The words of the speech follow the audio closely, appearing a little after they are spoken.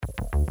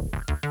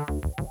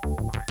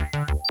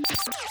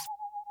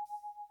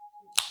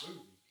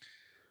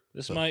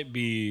This might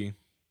be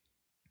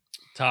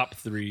top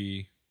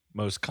 3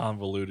 most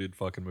convoluted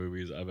fucking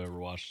movies I've ever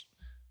watched.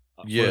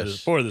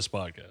 For this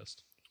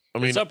podcast. I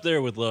mean, it's up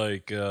there with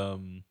like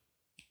what's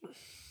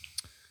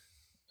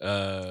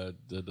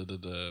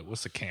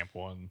the camp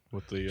one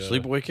with the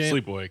Sleepaway Camp?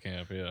 Sleepaway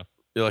Camp, yeah.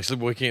 Yeah, like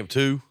Sleepaway Camp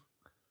 2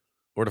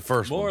 or the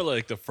first one? More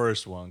like the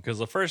first one, because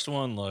the first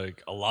one,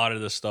 like a lot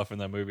of the stuff in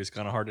that movie is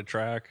kind of hard to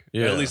track.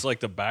 Yeah. At least like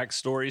the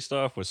backstory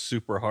stuff was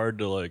super hard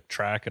to like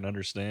track and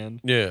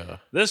understand. Yeah.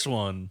 This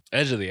one,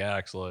 Edge of the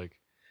Axe, like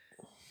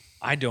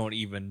I don't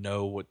even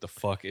know what the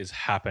fuck is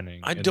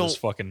happening in this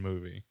fucking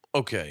movie.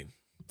 Okay.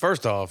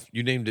 First off,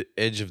 you named it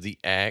Edge of the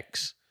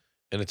Axe,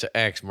 and it's an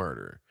axe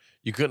murder.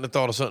 You couldn't have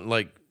thought of something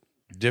like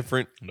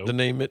different to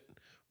name it.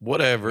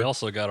 Whatever. We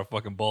also got a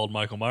fucking bald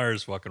Michael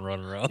Myers fucking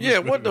running around. Yeah,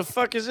 what the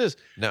fuck is this?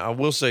 Now, I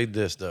will say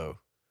this, though.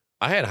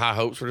 I had high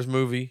hopes for this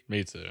movie.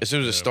 Me too. As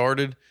soon as it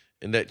started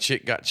and that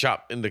chick got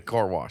chopped in the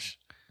car wash,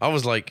 I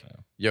was like,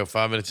 yo,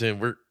 5 minutes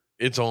in,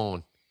 it's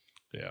on.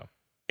 Yeah.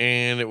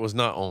 And it was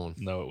not on.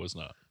 No, it was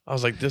not. I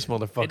was like, this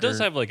motherfucker. It does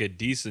have like a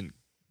decent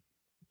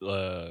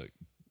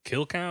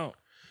kill count,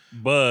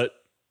 but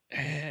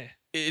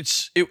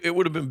it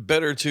would have been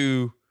better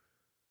to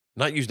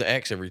not use the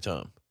axe every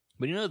time.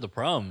 But you know the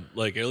problem,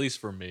 like at least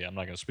for me, I'm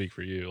not gonna speak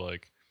for you.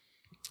 Like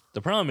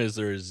the problem is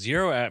there is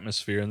zero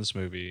atmosphere in this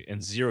movie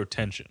and zero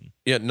tension.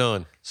 Yeah,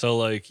 none. So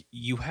like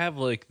you have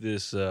like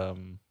this I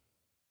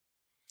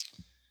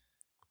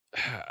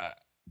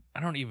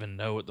don't even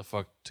know what the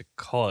fuck to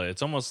call it.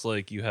 It's almost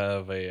like you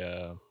have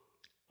a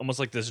almost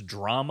like this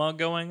drama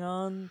going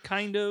on,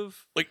 kind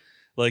of.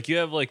 Like you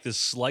have like this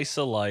slice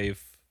of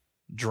life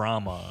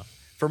drama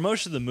for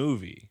most of the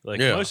movie. Like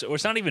or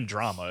it's not even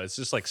drama. It's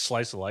just like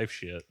slice of life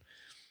shit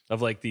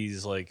of like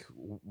these like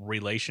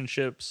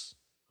relationships.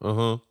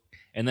 Uh-huh.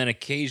 And then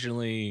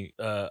occasionally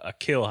a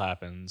kill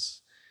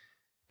happens.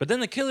 But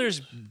then the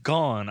killer's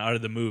gone out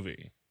of the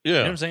movie. Yeah. You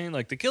know what I'm saying?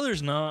 Like the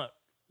killer's not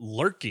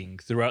lurking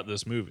throughout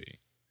this movie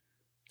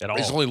at all.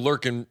 It's only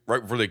lurking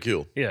right before they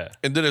kill. Yeah.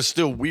 And then it's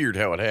still weird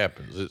how it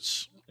happens.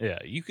 It's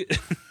you could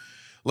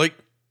like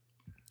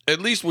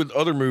at least with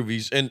other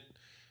movies, and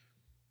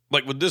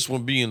like with this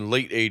one being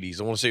late 80s,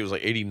 I want to say it was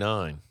like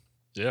 89.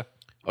 Yeah.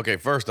 Okay,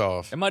 first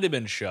off, it might have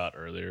been shot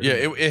earlier. Yeah,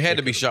 it had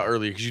to be shot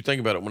earlier because you think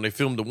about it. When they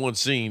filmed the one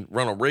scene,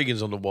 Ronald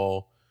Reagan's on the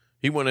wall.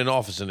 He went in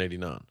office in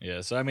 89.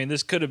 Yeah, so I mean,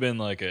 this could have been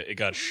like it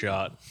got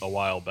shot a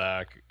while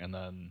back, and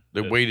then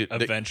they waited.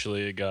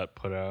 Eventually, it got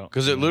put out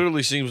because it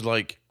literally seems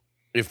like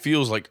it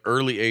feels like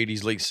early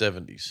 80s, late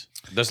 70s.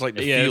 That's like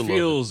the feel. Yeah, it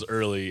feels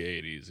early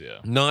 80s. Yeah,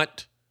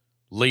 not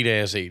late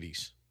ass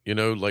 80s. You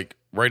know, like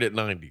right at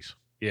 90s.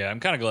 Yeah, I'm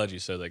kind of glad you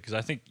said that because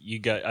I think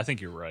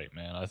you're right,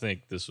 man. I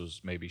think this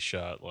was maybe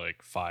shot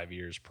like 5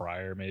 years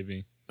prior,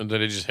 maybe. And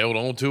then they just held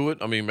on to it.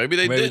 I mean, maybe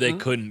they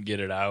couldn't get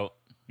it out,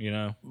 you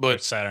know, but or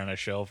sat on a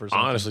shelf or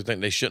something. I honestly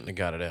think they shouldn't have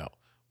got it out,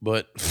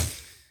 but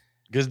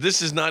because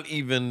this is not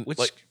even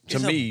to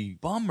me a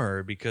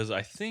bummer because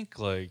I think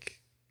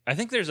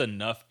there's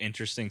enough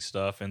interesting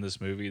stuff in this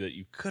movie that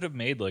you could have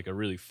made like a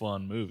really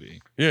fun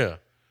movie. Yeah,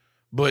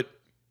 but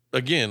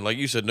again, like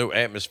you said, no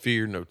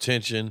atmosphere, no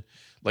tension.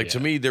 Like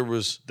to me, there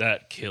was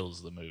that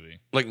kills the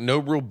movie. Like no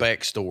real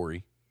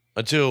backstory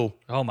until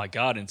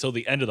until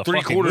the end of the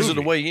three fucking quarters movie. of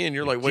the way in.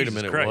 You're like, wait a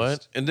minute,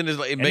 what? And then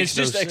it makes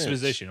just no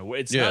exposition. Sense.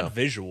 It's not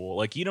visual.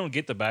 Like you don't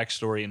get the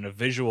backstory in a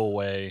visual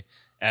way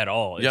at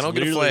all. I don't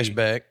get a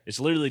flashback. It's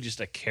literally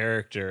just a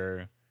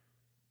character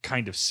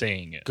kind of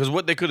saying it. Because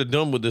what they could have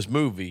done with this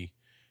movie,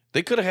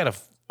 they could have had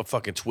a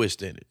fucking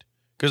twist in it.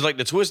 Because like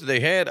the twist that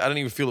they had, I didn't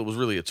even feel it was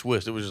really a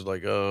twist. It was just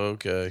like, oh,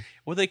 okay.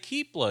 Well, they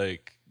keep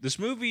like this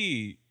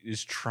movie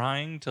is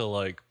trying to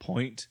like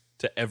point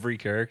to every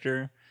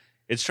character.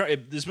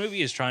 This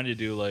movie is trying to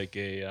do like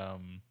a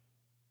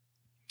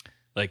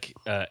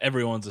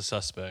everyone's a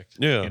suspect.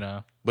 Yeah, you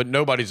know, but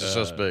nobody's a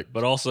suspect.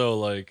 But also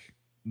like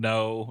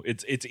no,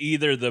 it's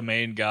either the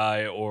main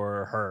guy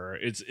or her.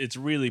 It's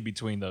really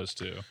between those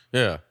two.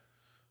 Yeah,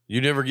 you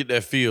never get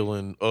that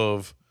feeling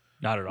of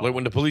not at all. Like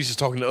when the police is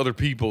talking to other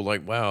people,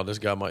 like wow, this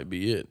guy might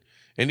be it.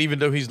 And even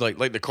though he's like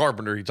the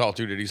carpenter he talked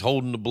to, that he's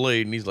holding the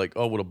blade, and he's like,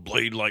 oh, with a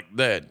blade like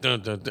that, dun,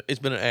 dun, dun. It's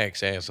been an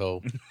axe,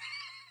 asshole.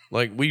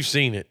 Like we've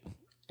seen it.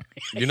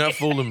 You're not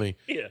fooling me.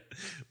 Yeah,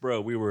 bro.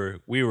 We were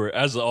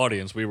as the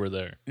audience, we were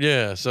there.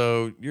 Yeah.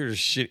 So you're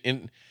just shit.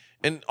 And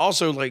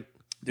also like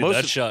dude,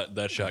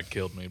 that shot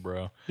killed me,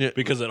 bro. Yeah,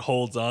 because it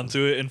holds on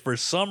to it, and for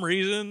some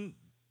reason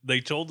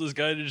they told this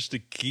guy to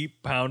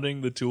keep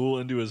pounding the tool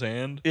into his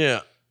hand.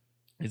 Yeah.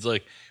 It's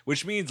like,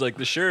 which means like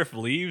the sheriff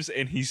leaves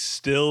and he's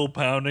still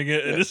pounding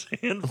it in his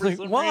hand. For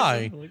some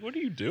why? Reason. Like, what are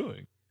you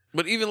doing?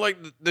 But even like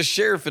the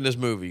sheriff in this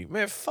movie,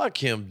 man, fuck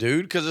him,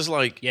 dude. Because it's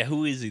like, yeah,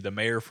 who is he? The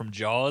mayor from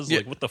Jaws?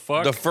 Like, what the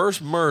fuck? The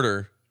first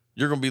murder,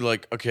 you're gonna be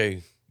like,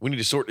 okay, we need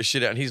to sort this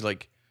shit out. And he's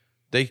like,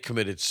 they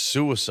committed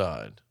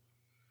suicide.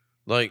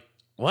 Like,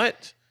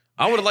 what?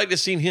 I would have liked to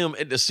seen him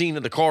at the scene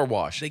of the car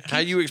wash. How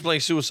you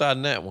explain suicide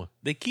in that one?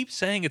 They keep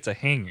saying it's a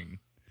hanging.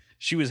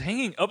 She was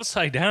hanging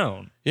upside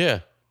down. Yeah.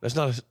 That's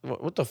not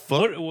what the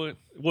fuck?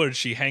 What did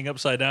she hang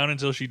upside down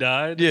until she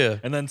died? Yeah.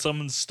 And then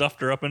someone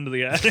stuffed her up into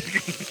the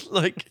attic?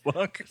 Like,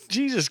 fuck?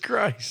 Jesus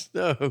Christ,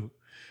 no.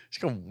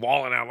 She's come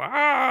walling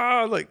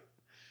out like,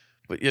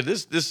 but yeah,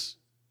 this,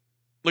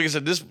 like I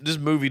said, this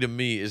movie to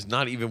me is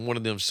not even one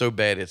of them so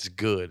bad it's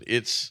good.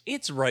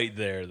 It's right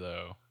there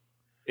though.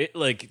 It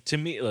like to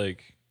me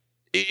like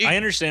I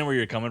understand where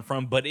you're coming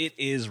from, but it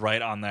is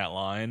right on that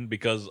line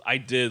because I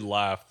did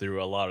laugh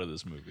through a lot of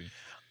this movie.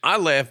 I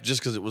laughed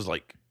just because it was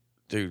like,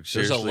 dude,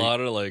 seriously. There's a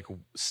lot of like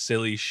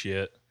silly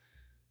shit.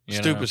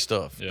 Stupid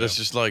stuff. Yeah. That's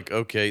just like,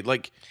 okay.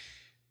 Like,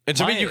 and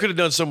to me, you could have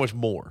done so much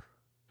more.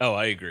 Oh,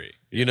 I agree.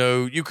 You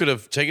know, you could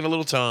have taken a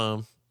little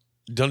time,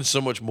 done so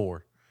much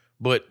more,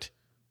 but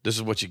this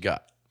is what you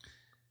got.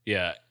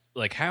 Yeah.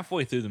 Like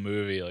halfway through the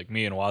movie, like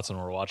me and Watson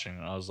were watching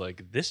and I was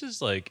like, this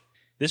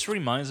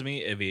reminds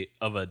me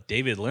of a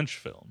David Lynch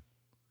film.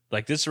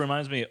 Like this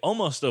reminds me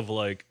almost of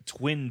like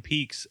Twin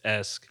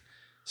Peaks-esque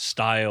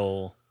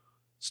style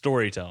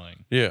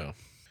storytelling. Yeah.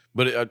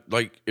 But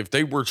like if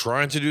they were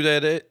trying to do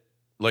that, it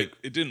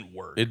didn't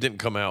work. It didn't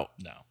come out.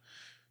 No.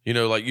 You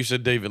know, like you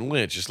said, David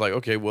Lynch. It's like,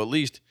 okay, well, at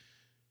least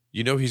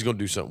you know he's going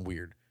to do something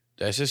weird.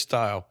 That's his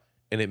style,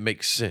 and it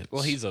makes sense.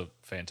 Well, he's a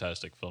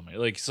fantastic filmmaker.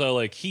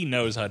 Like he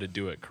knows how to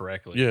do it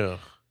correctly. Yeah.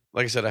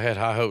 Like I said, I had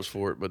high hopes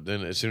for it, but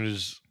then as soon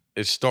as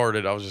it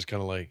started, I was just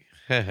kind of like,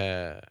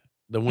 haha.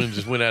 The wind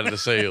just went out of the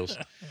sails.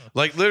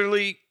 Like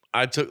literally,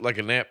 I took like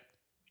a nap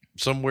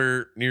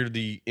somewhere near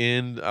the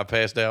end. I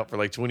passed out for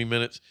like 20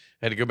 minutes.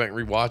 Had to go back and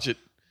rewatch it.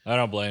 I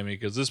don't blame you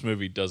because this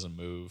movie doesn't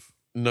move.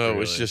 No,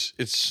 really.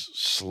 it's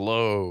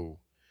slow.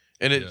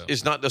 And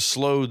it's not the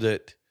slow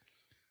that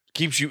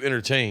keeps you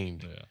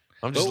entertained. Yeah.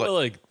 I'm just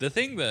like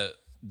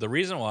the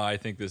reason why I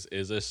think this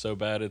is a so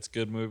bad it's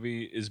good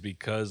movie is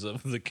because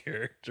of the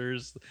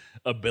characters'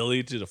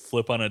 ability to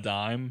flip on a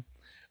dime.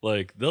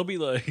 Like they'll be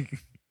like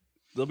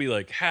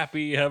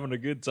happy, having a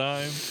good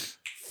time,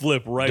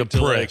 flip right depressed.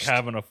 to like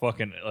having a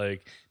fucking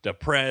like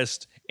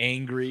depressed,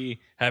 angry,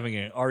 having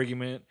an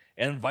argument,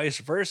 and vice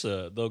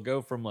versa. They'll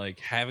go from like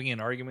having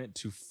an argument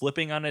to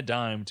flipping on a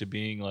dime to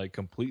being like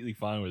completely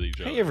fine with each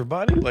other. Hey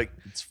everybody, like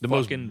It's the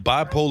fucking most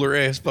bipolar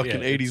ass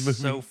fucking 80s movie.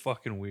 So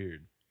fucking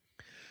weird.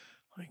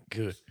 Like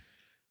good.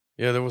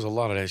 Yeah, there was a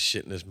lot of that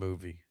shit in this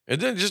movie.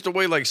 And then just the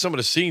way like some of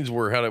the scenes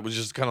were, how it was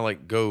just kind of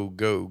like go,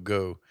 go,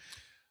 go.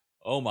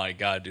 Oh my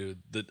god, dude!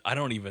 I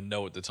don't even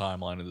know what the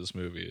timeline of this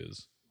movie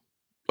is.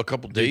 A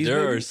couple days.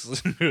 There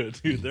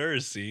are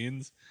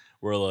scenes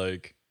where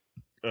like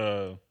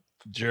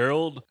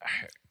Gerald.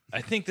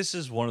 I think this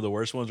is one of the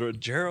worst ones where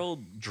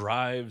Gerald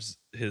drives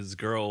his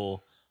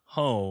girl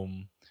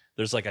home.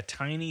 There's like a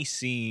tiny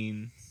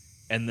scene,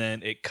 and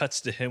then it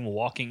cuts to him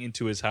walking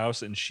into his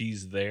house, and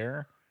she's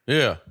there.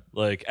 Yeah,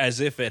 like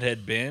as if it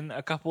had been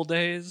a couple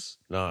days.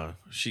 Nah,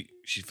 she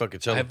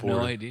fucking teleported. I have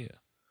no idea.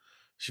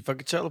 She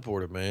fucking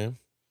teleported, man.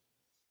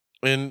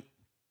 And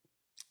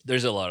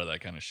there's a lot of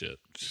that kind of shit.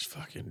 Just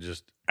fucking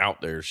just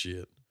out there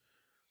shit.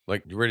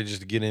 Like, you ready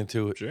just to get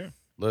into it? Sure.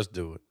 Let's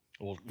do it.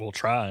 We'll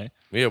try.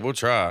 Yeah, we'll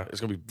try.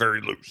 It's going to be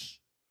very loose.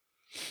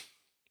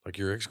 Like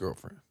your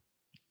ex-girlfriend.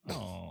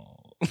 Oh.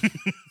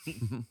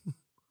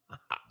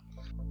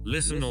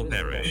 Listen or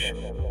perish.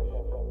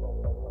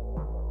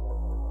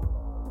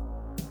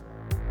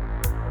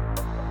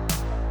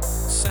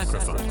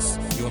 Sacrifice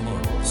your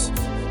morals.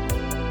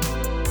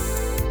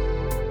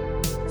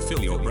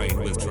 Fill your brain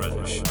with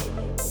trash.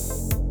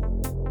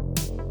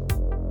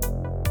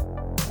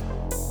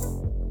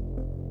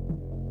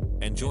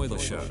 Enjoy the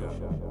show.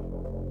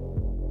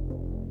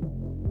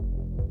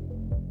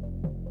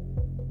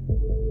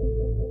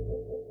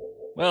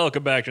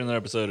 Welcome back to another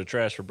episode of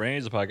Trash for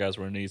Brains, a podcast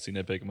where a needlessly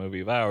nitpick movie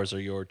of ours or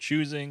your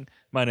choosing.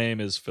 My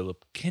name is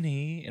Philip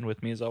Kinney, and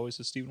with me as always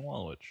is Stephen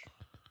Wallowich.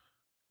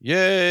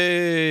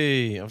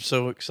 Yay! I'm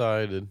so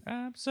excited.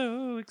 I'm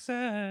so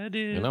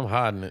excited. And I'm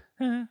hiding it.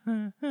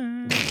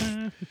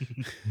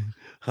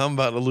 I'm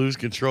about to lose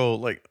control.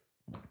 Like,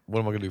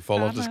 what am I going to do?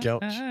 Fall off this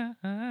couch?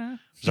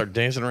 Start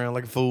dancing around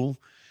like a fool?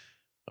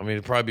 I mean,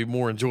 it'd probably be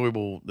more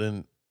enjoyable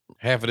than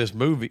half of this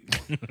movie.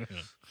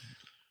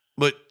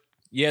 But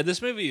yeah, this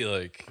movie,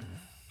 like,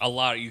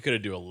 you could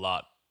have do a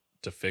lot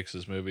to fix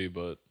this movie,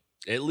 but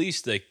at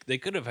least they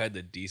could have had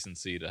the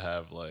decency to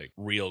have, like,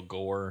 real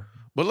gore.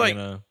 But,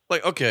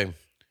 like, okay,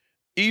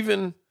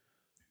 even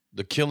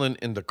the killing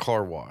in the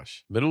car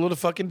wash, middle of the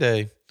fucking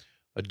day,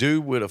 a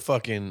dude with a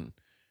fucking,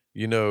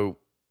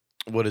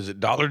 what is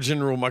it, Dollar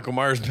General Michael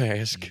Myers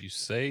mask. You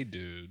say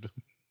dude.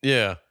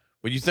 Yeah.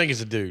 Well, you think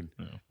it's a dude,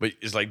 but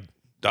it's like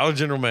Dollar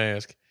General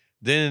mask.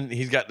 Then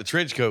he's got the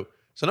trench coat.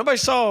 So nobody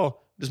saw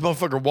this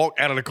motherfucker walk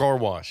out of the car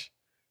wash.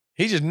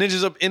 He just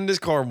ninjas up in this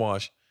car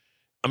wash.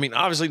 I mean,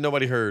 obviously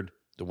nobody heard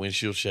the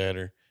windshield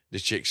shatter,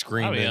 this chick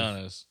screaming. I'll be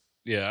honest.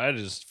 Yeah, I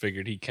just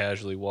figured he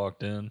casually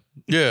walked in.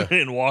 Yeah.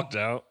 And walked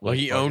out. Like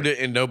he owned it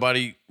and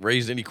nobody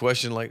raised any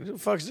question like, who the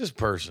fuck is this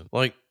person?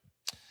 Like,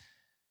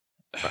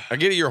 I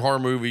get it, you're a horror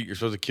movie. You're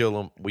supposed to kill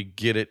them. We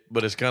get it.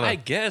 But it's kind of... I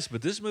guess,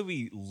 but this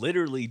movie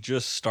literally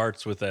just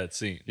starts with that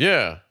scene.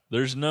 Yeah.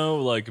 There's no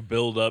like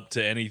build up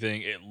to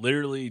anything. It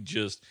literally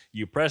just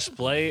you press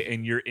play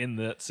and you're in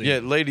that scene. Yeah,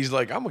 lady's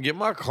like, I'm gonna get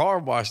my car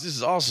washed. This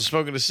is also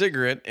smoking a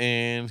cigarette,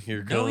 and here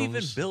comes. No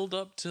even build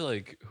up to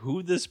like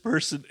who this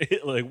person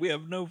is. Like we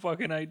have no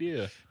fucking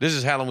idea. This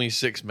is Halloween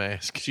 6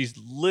 mask She's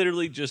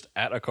literally just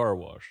at a car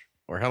wash.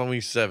 or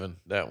Halloween 7.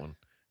 That one.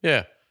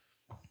 Yeah,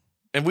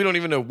 and we don't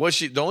even know what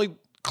she. The only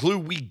clue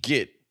we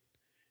get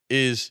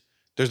is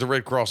there's the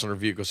Red Cross on her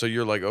vehicle. So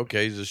you're like,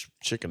 okay, is this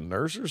chick a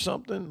nurse or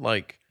something?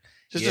 Like.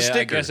 Just a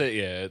sticker. I guess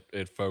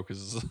it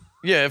focuses.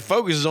 Yeah, it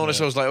focuses on it. Yeah.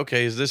 So it's like,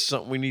 okay, is this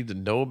something we need to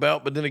know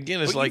about? But then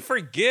again, it's But like you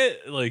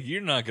forget, like you're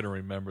not gonna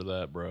remember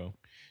that, bro.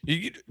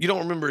 you don't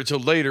remember it till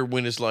later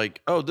when it's like,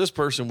 oh, this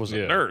person was a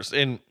Yeah. nurse,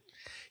 and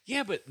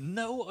Yeah, but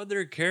no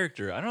other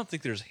character. I don't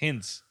think there's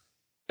hints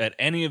at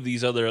any of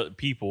these other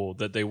people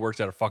that they worked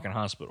at a fucking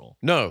hospital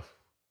no,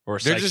 or a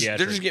they're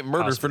psychiatric. just getting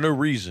murdered for hospital. no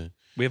reason.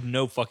 We have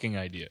no fucking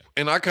idea.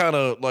 And I kind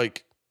of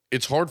like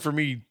it's hard for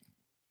me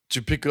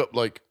to pick up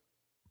like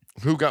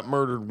who got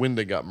murdered when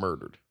they got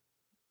murdered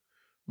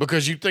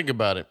because you think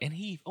about it, And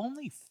he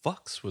only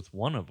fucks with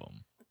one of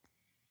them.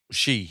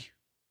 she.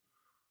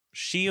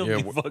 She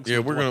only fucks. Yeah,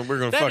 with we're one.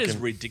 gonna That fucking is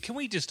ridiculous. Can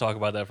we just talk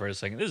about that for a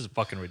second? This is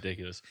fucking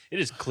ridiculous. It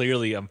is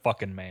clearly a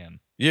fucking man.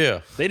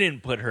 yeah They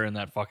didn't put her in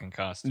that fucking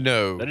costume.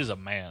 no That is a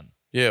man.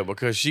 yeah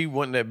because she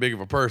wasn't that big of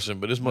a person,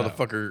 but this No.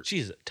 motherfucker.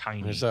 She's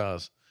tiny. Her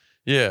size.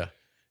 Yeah.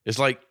 It's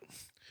like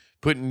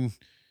putting,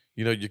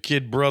 your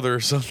kid brother or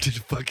something in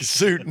a fucking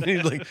suit and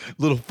he's like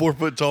little 4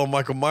 foot tall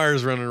Michael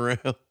Myers running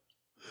around.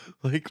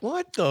 Like,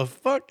 what the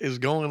fuck is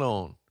going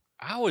on?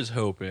 I was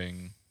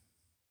hoping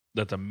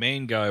that the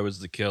main guy was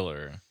the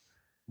killer.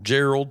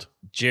 Gerald.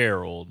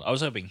 I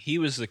was hoping he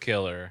was the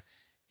killer,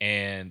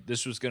 and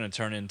this was going to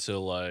turn into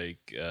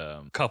like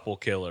couple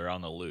killer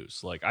on the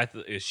loose. Like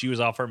she was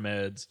off her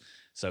meds,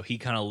 so he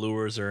kind of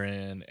lures her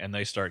in, and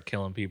they start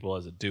killing people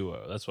as a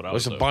duo. That's what I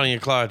was That's some hoping. Bonnie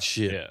and Clyde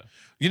shit. Yeah,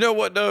 You know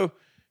what, though?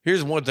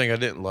 Here's one thing I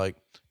didn't like.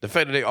 The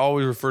fact that they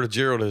always refer to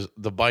Gerald as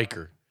the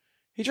biker.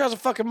 He drives a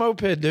fucking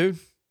moped, dude.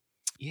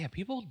 yeah.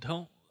 People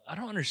don't. I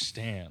don't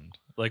understand.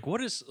 Like,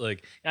 what is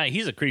like? Yeah,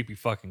 he's a creepy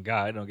fucking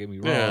guy. Don't get me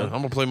wrong. Yeah, I'm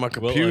going to play my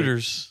Well, like-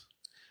 computers.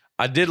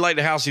 I did like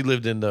the house he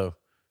lived in, though.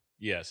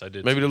 Yes, I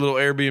did. Maybe the little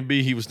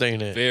Airbnb he was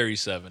staying at. very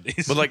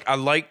 70s. But like I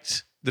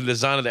liked the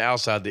design of the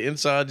outside. The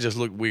inside just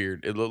looked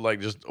weird. It looked like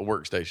just a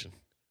workstation.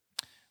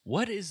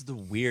 what is the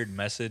weird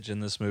message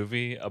in this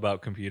movie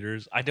about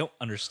computers? I don't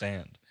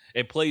understand.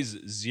 It plays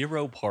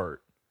zero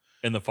part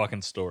in the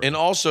fucking story. And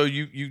also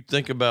you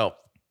think about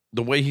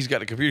the way he's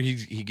got a computer.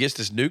 He gets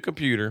this new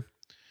computer.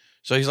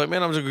 So he's like,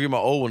 man, I'm just gonna get my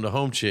old one to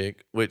Home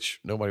Chick, which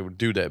nobody would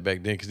do that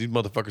back then because these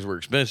motherfuckers were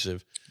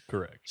expensive.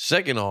 Correct.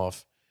 Second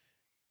off,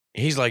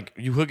 he's like,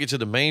 you hook it to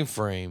the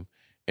mainframe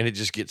and it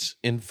just gets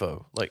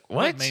info. Like,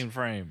 what?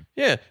 mainframe?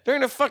 Yeah, there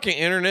ain't a fucking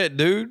internet,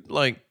 dude.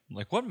 Like,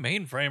 Like, what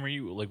mainframe are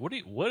you? Like, what?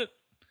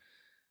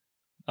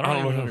 I don't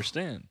even know.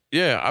 understand.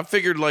 yeah, I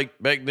figured like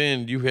back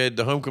then you had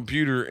the home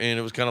computer and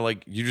it was kind of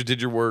like you just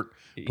did your work,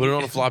 put it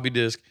on a floppy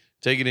disk,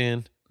 take it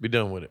in, be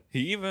done with it.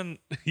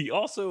 He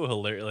also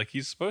hilarious. Like,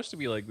 he's supposed to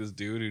be like this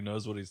dude who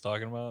knows what he's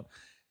talking about.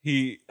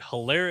 He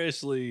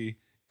hilariously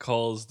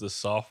calls the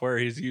software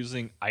he's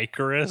using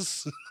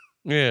Icarus.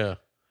 Yeah.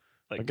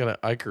 Like- I got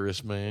an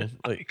Icarus, man.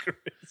 Like,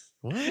 Icarus.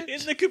 what?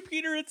 In the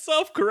computer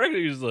itself, correct?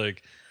 He's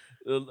like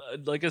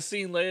a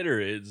scene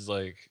later, it's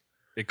like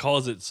it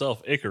calls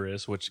itself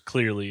Icarus, which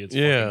clearly it's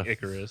Yeah. fucking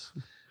Icarus.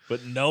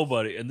 But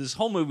nobody, and this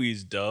whole movie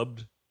is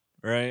dubbed,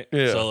 right?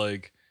 Yeah. So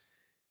like,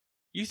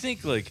 you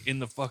think like in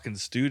the fucking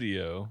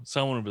studio,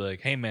 someone would be like,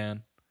 "Hey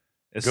man,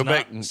 it's Go not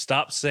back and-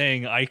 stop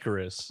saying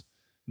Icarus."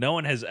 No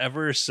one has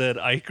ever said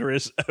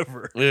Icarus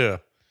ever. Yeah.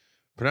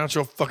 Pronounce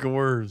your fucking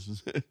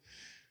words.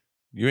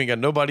 You ain't got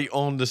nobody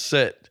on the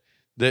set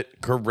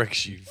that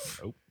corrects you.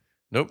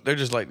 Nope. They're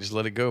just like, just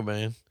let it go,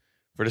 man.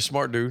 For the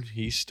smart dude,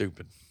 he's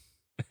stupid.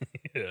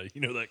 Yeah, you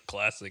know that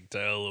classic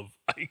tale of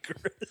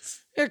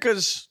Icarus. Yeah,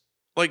 because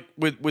like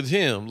with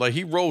him, like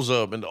he rolls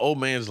up and the old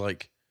man's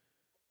like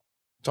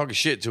talking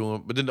shit to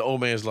him, but then the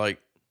old man's like,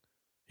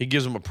 he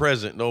gives him a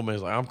present, and the old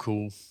man's like, I'm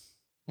cool.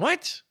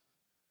 What?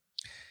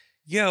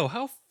 Yo,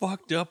 how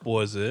fucked up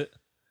was it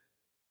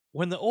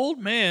when the old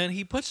man,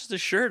 he puts the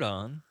shirt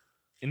on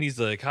and he's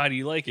like, how do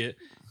you like it?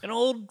 And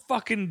old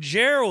fucking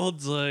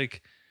Gerald's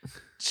like,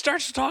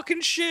 starts talking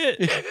shit.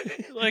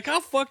 Like, how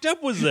fucked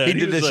up was that? He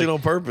did was that like, shit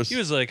on purpose. He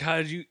was like, how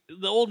did you,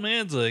 the old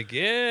man's like,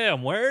 yeah,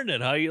 I'm wearing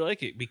it. How you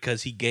like it?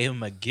 Because he gave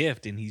him a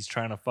gift and he's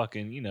trying to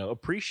fucking,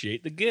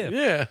 appreciate the gift.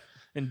 Yeah.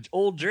 And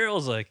old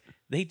Gerald's like,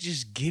 they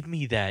just give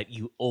me that,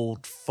 you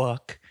old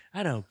fuck.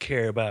 I don't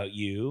care about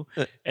you.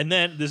 And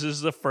then this is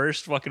the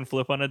first fucking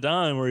flip on a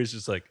dime where he's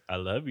just like, I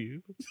love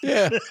you.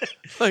 Yeah.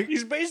 Like,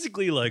 He's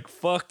basically like,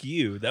 fuck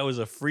you. That was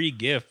a free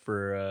gift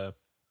for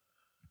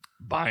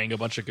buying a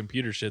bunch of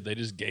computer shit. They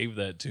just gave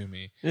that to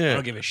me. I yeah.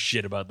 don't give a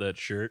shit about that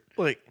shirt.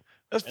 Like,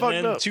 that's And fucked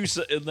then,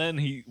 up. and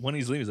then when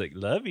he's leaving, he's like,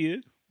 love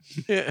you.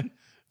 Yeah.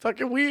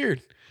 Fucking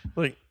weird.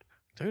 Like,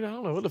 dude, I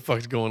don't know what the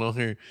fuck's going on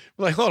here.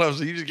 Like, hold on,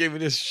 so you just gave me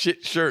this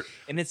shit shirt.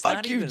 And it's Fuck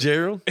not you, even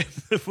Gerald.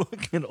 the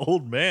fucking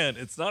old man.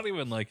 It's not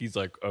even like he's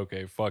like,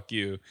 okay, fuck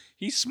you.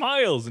 He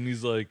smiles and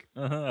he's like,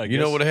 I You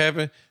know guess. what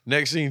happened?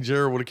 Next scene,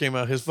 Gerald would have came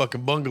out his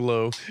fucking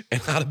bungalow,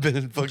 and I'd have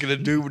been fucking a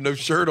dude with no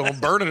shirt on,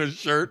 burning his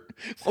shirt.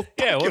 Well,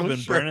 Yeah, fuck would have your been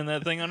shirt. burning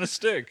that thing on a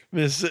stick.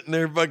 Been sitting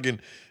there fucking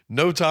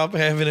no top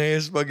having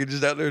ass, fucking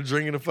just out there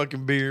drinking a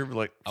fucking beer.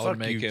 Like, I would fuck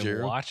make you, him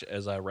Gerald. watch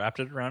as I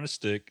wrapped it around a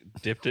stick,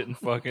 dipped it in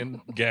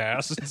fucking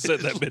gas, and set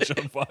that bitch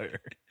on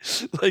fire.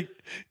 Like,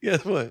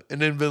 guess what?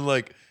 And then been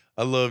like,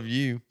 I love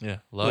you. Yeah,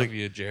 love Like,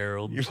 you,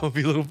 Gerald. You want to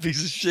be a little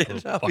piece of shit.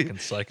 Little I'll be- fucking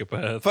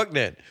psychopath. fuck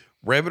that.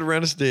 Wrap it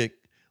around a stick,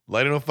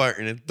 light it on fire,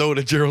 and then throw it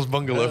at Gerald's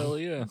bungalow. Hell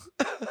yeah,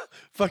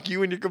 Fuck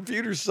you and your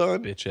computer,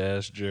 son. bitch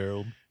ass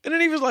Gerald. And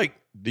then he was like,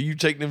 do you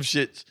take them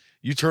shits?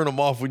 You turn them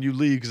off when you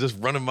leave because it's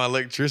running my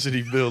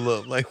electricity bill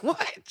up. Like,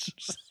 what?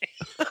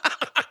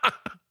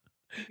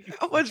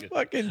 How much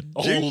fucking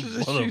Old juice is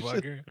this shit?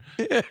 motherfucker.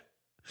 Yeah.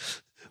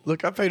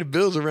 Look, I pay the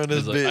bills around this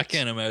He's like, bitch. I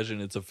can't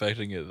imagine it's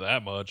affecting it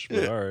that much,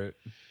 but Yeah. all right.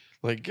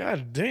 Like,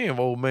 god damn,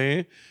 old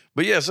man.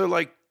 But yeah, so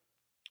like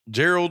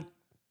Gerald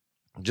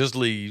just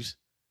leaves.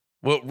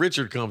 Well,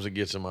 Richard comes and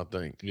gets him, I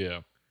think. Yeah.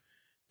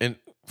 And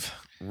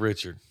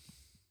Richard.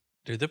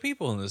 Dude, the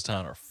people in this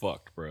town are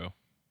fucked, bro.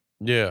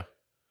 Yeah.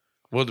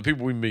 Well, the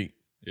people we meet.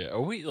 Yeah.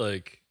 Are we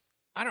like,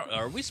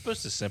 are we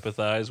supposed to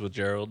sympathize with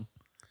Gerald?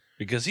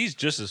 Because he's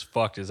just as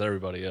fucked as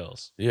everybody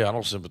else. Yeah, I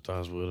don't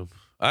sympathize with him.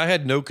 I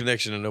had no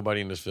connection to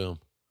nobody in this film.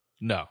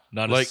 No,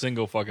 not a Like-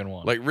 single fucking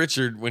one. Like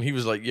Richard, when he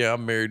was like, yeah,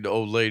 I'm married to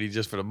old lady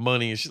just for the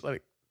money. And she's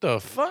like, the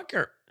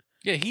fucker.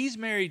 yeah, he's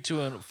married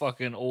to a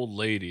fucking old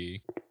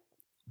lady,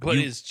 but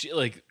You-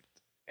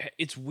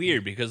 it's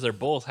weird because they're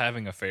both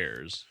having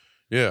affairs.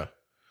 Yeah.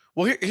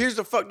 Well, here's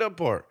the fucked up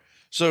part.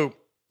 So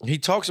he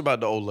talks about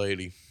the old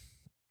lady.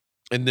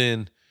 And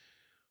then,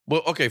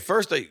 well, okay,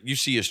 first you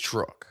see his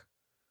truck.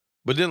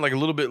 But then like a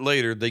little bit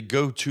later, they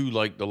go to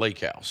like the lake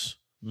house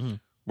Mhm.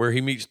 where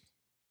he meets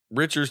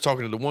Richard's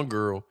talking to the one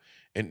girl.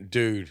 And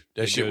dude,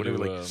 that They shit go when they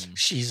were to, like,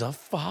 she's a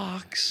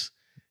fox.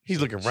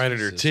 He's looking right at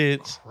her Jesus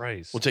tits.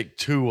 Christ. We'll take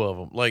two of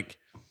them. Like,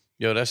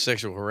 yo, that's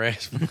sexual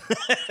harassment.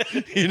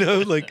 You know,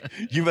 like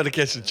you better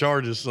catch the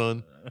charges,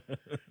 son.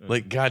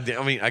 Like,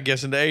 goddamn. I mean, I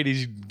guess in the 80s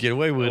you get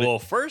away with Well,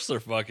 it. first they're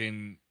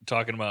fucking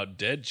talking about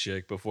dead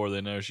chick before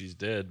they know she's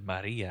dead,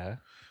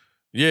 Maria.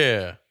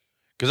 Yeah.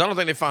 Because I don't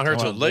think they found her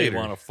till later. They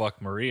want to fuck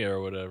Maria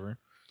or whatever.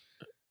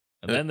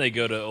 And then they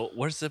go to,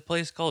 what's the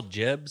place called?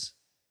 Jeb's?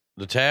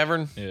 The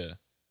tavern? Yeah.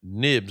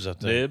 Nibs, I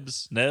think.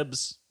 Nibs?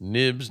 Nebs?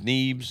 Nibs,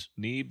 Neebs,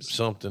 Neebs?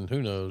 something.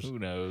 Who knows? Who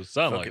knows?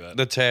 Something Fuck like it. that.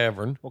 The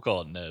tavern. We'll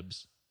call it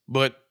Nebs.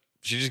 But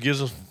she just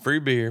gives us free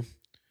beer.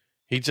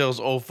 He tells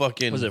old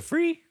fucking. Was it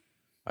free?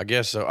 I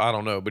guess so. I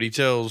don't know. But he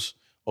tells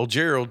old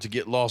Gerald to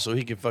get lost so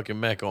he can fucking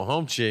mac on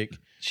home chick.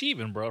 She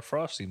even brought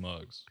Frosty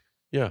mugs.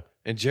 Yeah.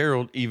 And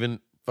Gerald even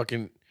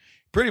fucking.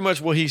 Pretty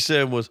much what he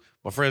said was,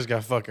 my friend's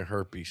got fucking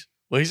herpes.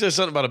 Well, he said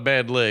something about a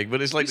bad leg,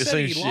 but it's like He the said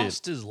same he shit.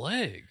 lost his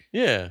leg.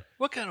 Yeah.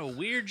 What kind of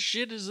weird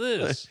shit is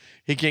this?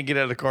 He can't get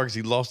out of the car because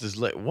he lost his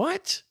leg.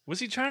 What? Was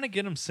he trying to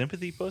get him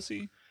sympathy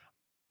pussy?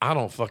 I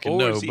don't fucking Or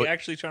know. is he But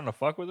actually trying to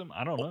fuck with him?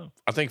 I don't know.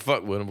 I think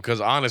fuck with him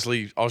because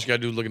honestly, all you gotta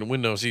do is look in the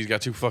window and see he's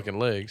got two fucking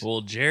legs.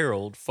 Well,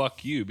 Gerald,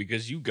 fuck you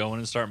because you go in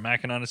and start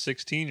macking on a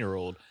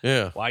 16-year-old.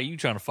 Yeah. Why are you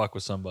trying to fuck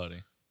with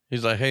somebody?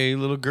 He's like, hey,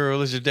 little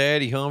girl, is your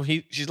daddy home?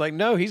 She's like,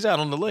 no, he's out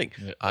on the lake.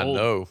 Yeah, I old-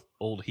 know.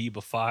 Old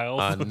hebephile.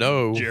 I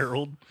know.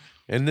 Gerald.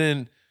 And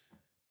then,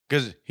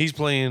 because he's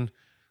playing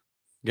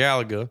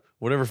Galaga,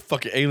 whatever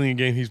fucking alien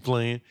game he's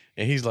playing,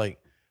 and he's like,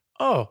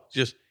 oh,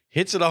 just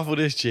hits it off with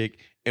this chick,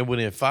 and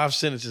within 5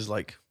 sentences,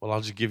 like, well,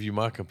 I'll just give you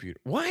my computer.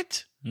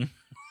 What?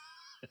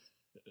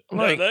 No,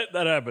 Like-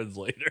 that happens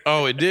later.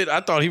 Oh, it did? I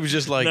thought he was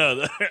just like,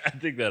 no, I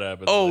think that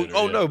happens. Oh, later,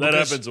 oh, yeah. no, that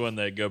because happens when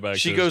they go back.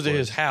 she to goes to place.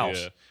 his house,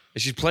 Yeah.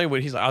 and she's playing with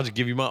it. He's like, I'll just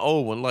give you my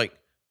old one. Like,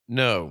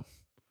 no.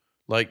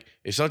 Like,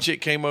 if some chick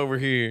came over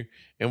here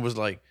and was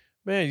like,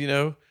 man, you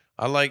know,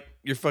 I like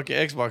your fucking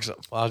Xbox.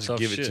 Well, I'll just Tough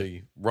give it shit. to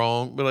you.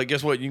 Wrong. But like,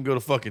 guess what? You can go to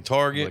fucking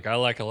Target. Like I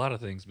like a lot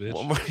of things, bitch.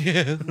 Well,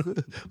 yeah.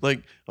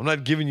 Like, I'm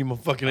not giving you my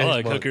fucking I Xbox.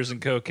 like hookers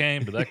and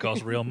cocaine, but that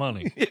costs real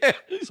money. Yeah.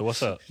 So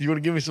what's up? You want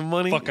to give me some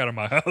money? Fuck out of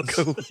my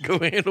house. Go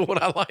handle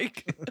what I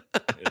like.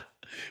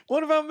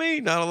 What about me?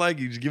 No, I don't like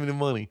you. Just give me the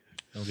money.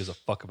 No one gives a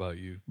fuck about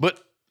you. But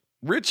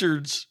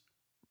Richard's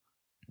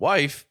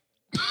wife,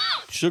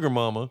 Sugar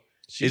Mama,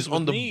 She's is with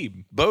on the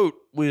Neeb. boat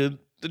with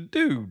the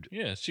dude.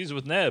 Yeah, she's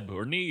with Neb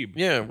or Neeb.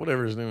 Yeah,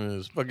 whatever his name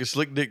is. Fucking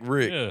Slick Dick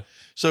Rick. Yeah.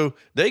 So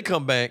they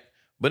come back,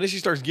 but then she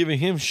starts giving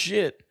him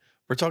shit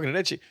for talking to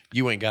that chick.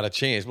 You ain't got a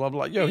chance. Blah,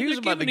 blah. Yo, he was They're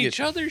about to giving get. each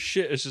other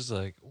shit. It's just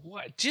like,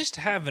 what? Just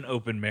have an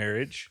open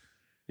marriage.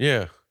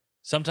 Yeah.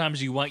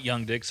 Sometimes you want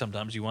young dick.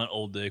 Sometimes you want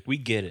old dick. We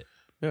get it.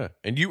 Yeah.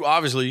 And you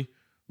obviously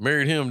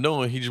married him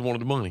knowing he just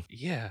wanted the money.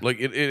 Yeah. Like,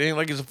 it ain't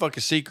like it's a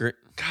fucking secret.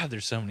 God,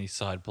 there's so many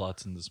side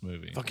plots in this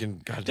movie.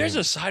 Fucking goddamn. There's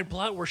a side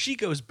plot where she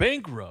goes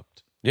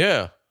bankrupt.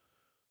 Yeah.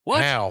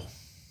 What? How?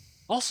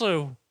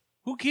 Also,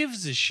 who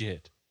gives a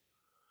shit?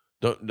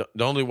 The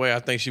only way I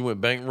think she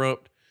went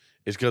bankrupt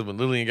is because when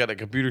Lillian got that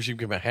computer, she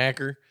became a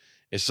hacker.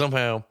 And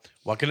somehow,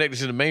 while connected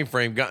to the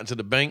mainframe, got into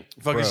the bank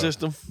fucking Bro,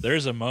 system.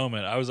 There's a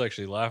moment. I was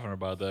actually laughing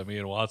about that. Me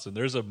and Watson.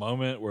 There's a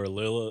moment where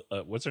Lilith,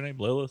 what's her name?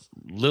 Lilith.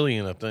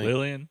 Lillian, I think.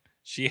 Lillian.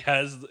 She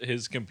has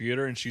his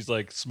computer and she's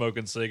like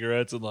smoking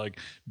cigarettes and like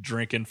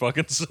drinking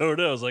fucking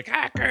soda. I was like,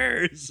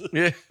 hackers.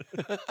 Yeah.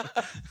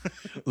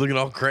 Looking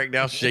all cracked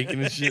out,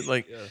 shaking and shit.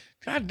 Like,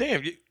 God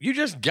damn, you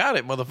just got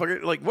it,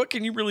 motherfucker. Like, what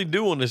can you really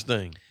do on this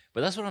thing? But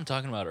that's what I'm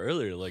talking about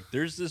earlier. Like,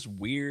 there's this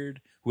weird.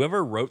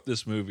 Whoever wrote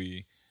this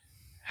movie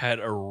had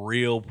a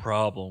real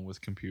problem with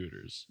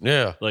computers.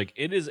 Yeah. Like,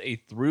 it is a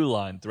through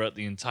line throughout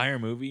the entire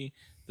movie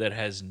that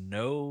has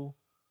no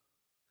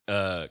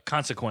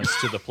consequence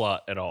to the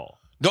plot at all.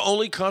 The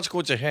only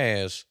consequence it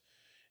has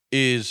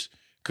is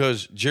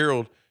because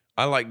Gerald,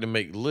 I like to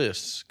make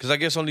lists. Because I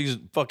guess on these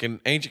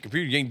fucking ancient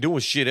computers, you ain't doing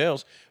shit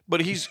else.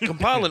 But he's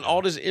compiling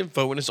all this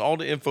info, and it's all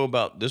the info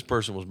about this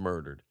person was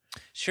murdered.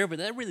 Sure, but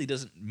that really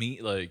doesn't mean,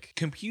 like,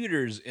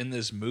 computers in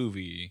this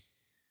movie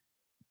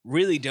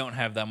really don't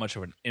have that much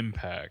of an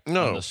impact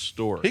on the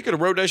story. He could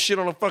have wrote that shit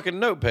on a fucking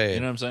notepad. You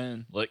know what I'm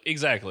saying? Like,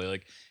 exactly.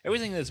 Like,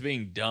 everything that's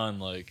being done,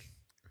 like,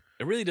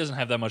 it really doesn't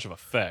have that much of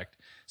effect.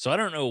 So I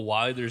don't know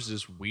why there's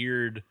this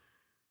weird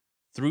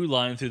through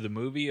line through the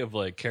movie of,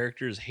 like,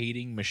 characters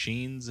hating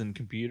machines and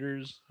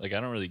computers. Like, I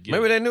don't really get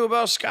Maybe it. they knew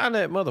about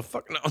Skynet,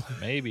 motherfucker. No.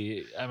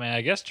 Maybe. I mean,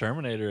 I guess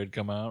Terminator had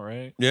come out,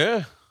 right?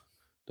 Yeah.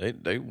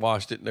 They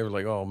watched it and they were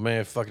like, oh,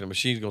 man, fucking the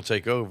machine's going to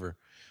take over.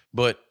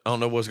 But I don't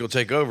know what's going to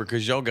take over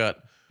because y'all got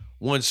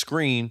one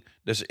screen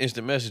that's an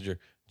instant messenger.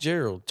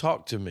 Gerald,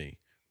 talk to me.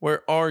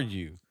 Where are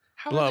you?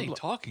 How Blah, are they blah.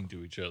 talking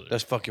to each other?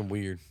 That's fucking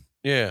weird.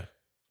 Yeah.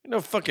 You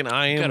know, fucking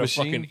I am got a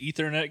machine. fucking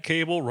Ethernet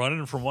cable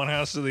running from one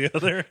house to the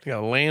other.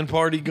 Got a LAN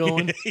party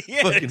going.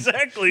 Yeah, Fucking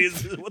exactly.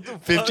 What the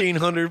fuck?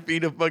 1,500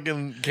 feet of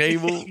fucking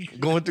cable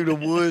going through the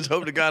woods.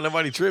 Hope to God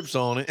nobody trips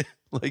on it.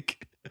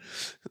 Like,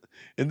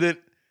 and then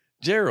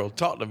Gerald,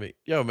 talk to me.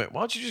 Yo, man,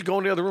 why don't you just go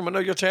in the other room? I know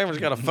your tavern's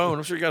got a phone.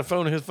 I'm sure you got a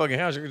phone in his fucking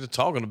house. You're just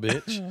talking to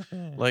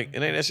bitch. Like,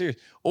 it ain't that serious.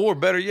 Or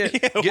better yet,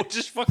 Yeah, we'll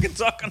just fucking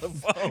talk on the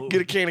phone.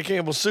 get a can of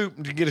Campbell soup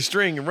and get a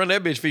string and run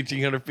that bitch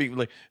 1,500 feet.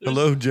 Like,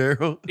 hello,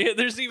 Gerald. Yeah,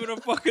 there's even a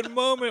fucking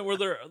moment where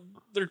they're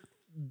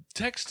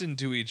texting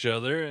to each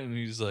other, and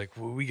he's like,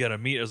 "Well, we gotta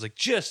meet." I was like,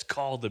 "Just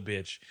call the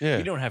bitch. Yeah.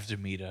 You don't have to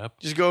meet up."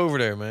 Just go over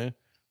there, man.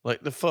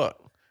 Like, the fuck?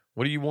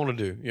 What do you want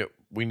to do? Yeah,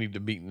 we need to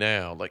meet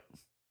now. Like,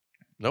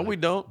 no, we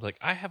don't. Like,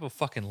 I have a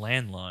fucking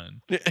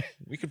landline.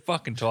 We could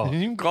fucking talk. You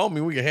can call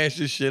me. We can hash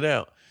this shit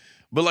out.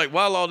 But like,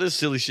 while all this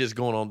silly shit's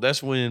going on,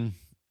 that's when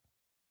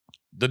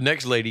the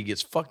next lady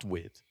gets fucked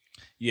with.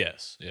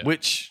 Yes. Yeah.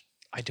 Which,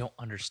 I don't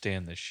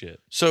understand this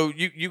shit. so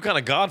you kind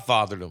of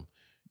godfathered them.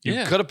 You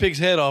Yeah. cut a pig's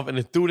head off and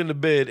then threw it in the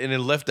bed and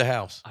then left the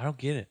house. I don't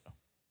get it.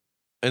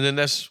 And then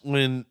that's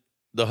when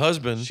the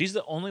husband, She's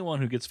the only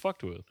one who gets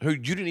fucked with. who you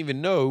didn't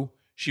even know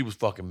she was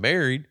fucking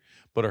married,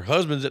 but her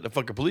husband's at the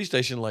fucking police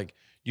station like,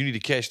 you need to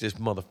catch this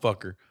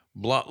motherfucker.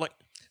 Blah, like,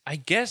 I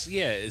guess,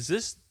 yeah. Is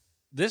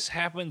this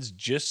happens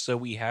just so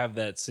we have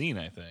that scene,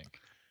 I think.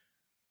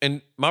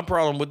 and my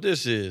problem with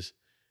this is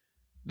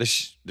the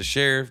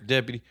sheriff,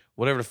 deputy,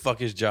 whatever the fuck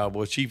his job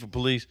was, chief of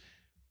police,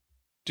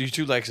 he's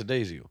too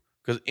lackadaisical.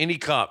 Because any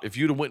cop, if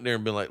you'd have went there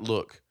and been like,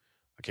 look,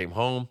 I came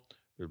home,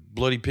 there's a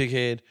bloody pig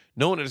head,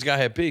 knowing that this guy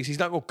had pigs, he's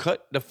not going to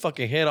cut the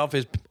fucking head off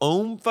his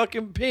own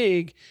fucking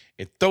pig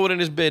and throw it in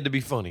his bed to be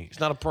funny. It's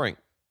not a prank.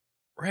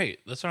 Right.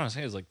 That's what I'm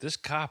saying. Is like this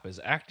cop is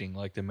acting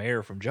like the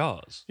mayor from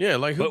Jaws. Yeah,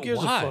 like who But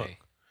gives why? a fuck?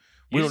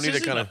 We don't need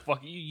that kind of.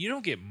 You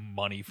don't get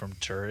money from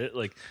Turret.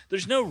 Like,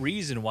 there's no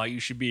reason why you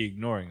should be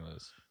ignoring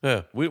this.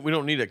 Yeah, we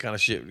don't need that kind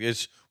of shit.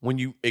 It's when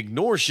you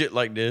ignore shit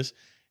like this,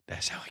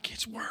 that's how it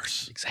gets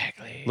worse.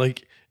 Exactly.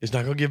 Like, it's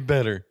not going to get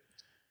better.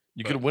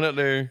 You could have went out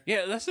there.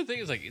 Yeah, that's the thing.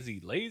 Is like, is he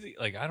lazy?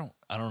 Like, I don't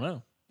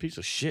know. Piece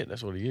of shit.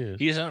 That's what he is.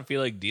 He doesn't feel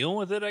like dealing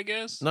with it, I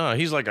guess. No,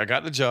 he's like, I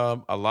got the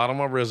job. I lied on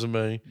my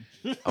resume.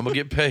 I'm gonna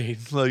get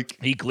paid. Like,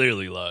 He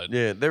clearly lied.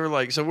 yeah, they were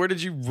like, so where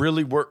did you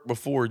really work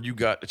before you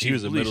got the chief He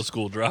was of a police? middle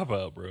school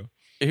dropout, bro.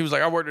 He was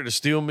like, I worked at a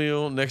steel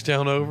mill next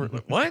town over.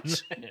 Like,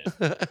 what?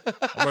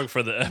 I work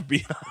for the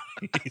FBI.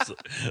 He's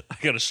like, I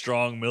got a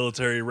strong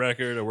military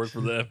record. I work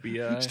for the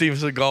FBI. Steven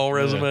Seagal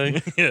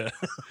resume, Yeah.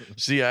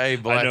 CIA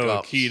Black I know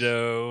Ops.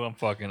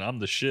 Aikido. I'm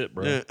the shit,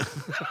 bro. Yeah.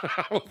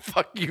 I'll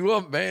fuck you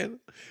up, man.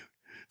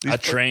 These I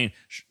train.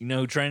 You know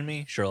who trained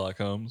me? Sherlock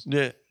Holmes.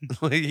 Yeah.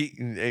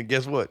 And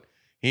guess what?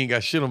 He ain't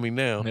got shit on me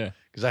now. Yeah.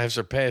 Because I have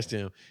surpassed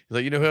him. He's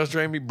like, you know who else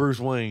trained me? Bruce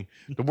Wayne.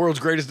 The world's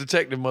greatest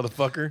detective,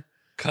 motherfucker.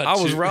 I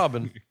was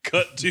Robin.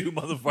 Cut two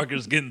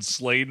motherfuckers getting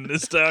slayed in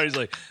this tower. He's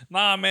like,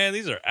 nah, man,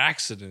 these are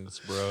accidents,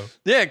 bro.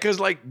 Yeah, because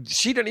like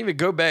she didn't even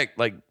go back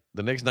like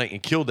the next night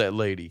and killed that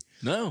lady.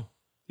 No.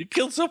 You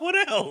killed someone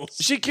else.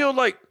 She killed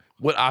like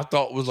what I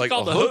thought was like a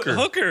Called the hooker.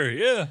 hooker,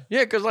 yeah.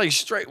 Yeah, because like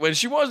straight when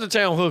she was the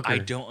town hooker I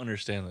don't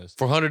understand this.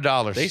 for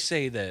 $100. They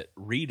say that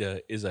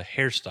Rita is a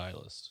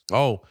hairstylist.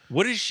 oh,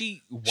 What is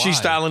she? Why? she's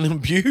styling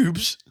them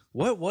pubes.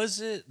 What was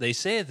it? They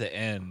say at the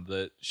end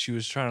that she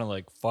was trying to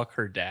like fuck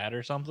her dad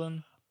or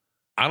something.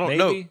 I don't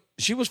know. Maybe.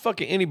 She was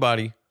fucking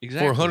anybody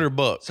Exactly. for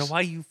 $100. So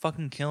why you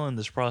fucking killing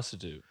this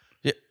prostitute?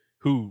 Yeah.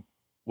 Who?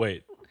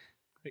 Wait.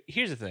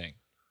 Here's the thing: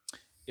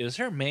 is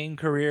her main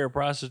career a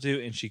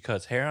prostitute and she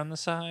cuts hair on the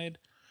side,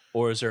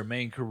 or is her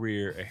main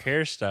career a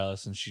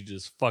hairstylist and she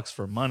just fucks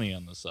for money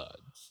on the side?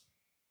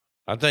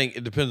 I think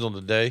it depends on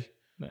the day.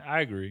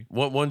 I agree.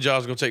 One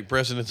job's gonna take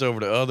precedence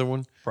over the other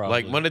one.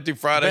 Probably. Like Monday through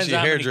Friday, Depends she's a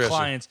how many hairdresser.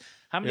 clients.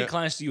 How many Yeah.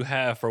 clients do you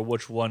have for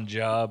which one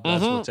job?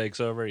 That's what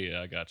takes over.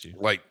 Yeah, I got you.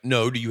 Like,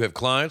 no, do you have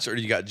clients or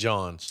do you got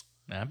Johns?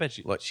 Man, I bet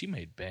you. Like- She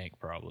made bank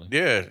probably.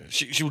 Yeah,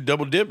 she was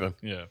double dipping.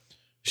 Yeah,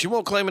 She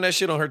won't claiming that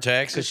shit on her because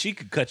taxes. she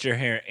could cut your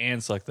hair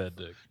and suck that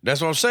dick.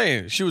 That's what I'm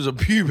saying. She was a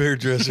pube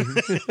hairdresser.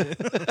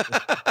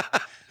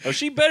 Oh,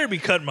 she better be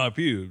cutting my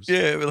pubes.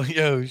 Yeah, but like,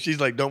 yo,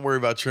 she's like, don't worry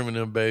about trimming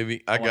them,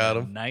 baby. I want got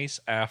a them. Nice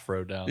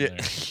afro down Yeah. there.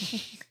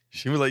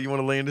 She was like, you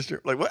want to lay in the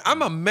strip? Like, what?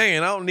 I'm a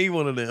man. I don't need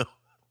one of them.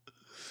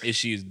 If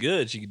she's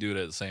good, she can do it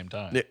at the same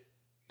time. Yeah,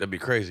 that'd be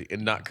crazy.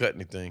 And not cut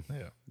anything.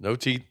 Yeah. No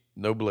teeth,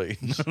 no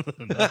blades.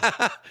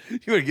 You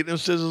better get them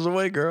scissors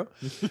away, girl.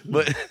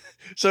 But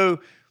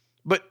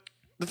but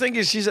the thing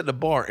is, she's at the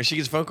bar and she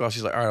gets a phone call.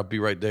 She's like, all right, I'll be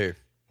right there.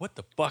 What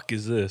the fuck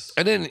is this?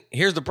 And then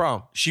here's the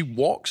problem. She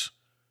walks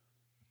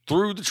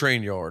through the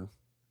train yard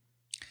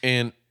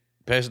and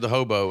passes the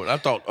hobo. And I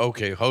thought,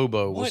 okay,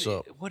 hobo, what's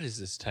up? What is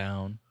this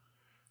town?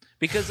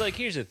 Because, like,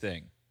 here's the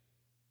thing.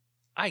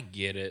 I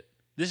get it.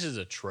 This is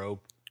a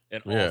trope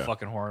in all Yeah.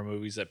 fucking horror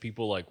movies that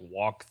people, like,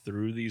 walk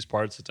through these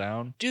parts of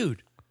town.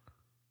 Dude,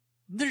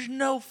 there's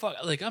no fuck.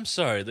 Like, I'm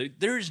sorry.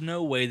 There's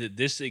no way that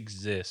this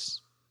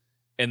exists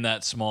in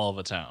that small of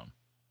a town.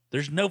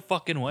 There's no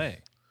fucking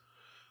way.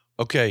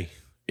 Okay,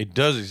 it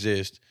does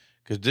exist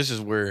because this is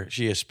where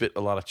she has spit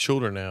a lot of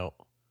children out.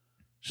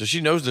 So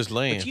she knows this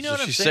land. But you know so what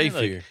I'm she's saying? safe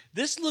Like, here.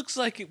 this looks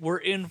like we're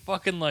in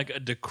fucking like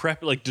a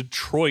decrepit, like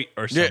Detroit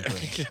or Yeah,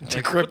 something. Like,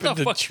 decrepit what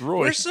the fuck? Detroit.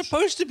 We're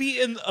supposed to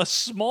be in a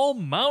small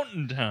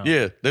mountain town.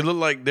 Yeah, they look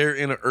like they're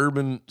in an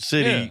urban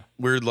city Yeah.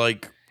 where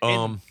like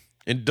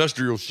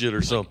industrial shit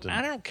or something.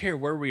 I don't care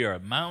where we are,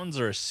 mountains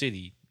or a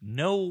city.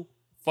 No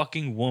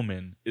fucking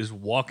woman is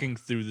walking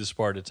through this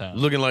part of town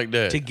Looking like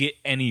that. to get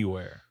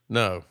anywhere.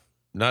 No,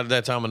 not at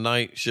that time of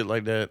night, shit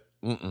like that.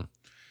 Mm-mm.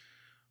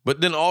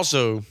 But then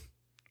also,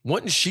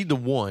 wasn't she the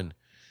one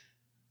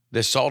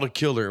that saw the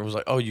killer and was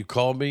like, oh, you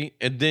called me?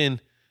 And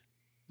then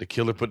the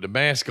killer put the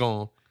mask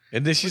on.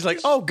 And then she's like,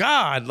 oh,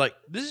 God. Like,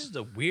 This is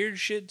the weird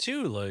shit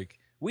too. Like,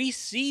 we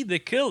see the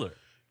killer.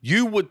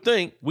 you would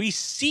think, We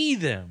see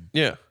them.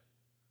 yeah.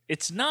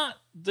 It's not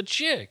the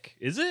chick,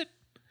 is it?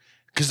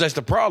 Because that's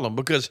the problem.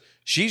 Because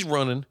she's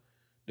running,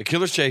 the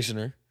killer's chasing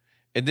her,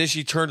 and then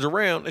she turns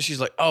around and she's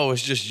like, oh,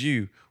 it's just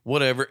you,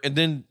 whatever, and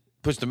then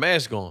puts the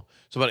mask on.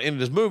 So by the end of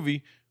this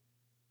movie,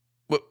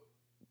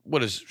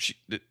 what is she?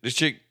 This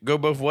chick go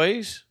both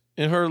ways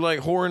in her like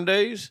whoring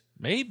days?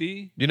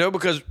 Maybe. You know,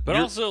 because But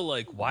you're also,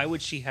 like, why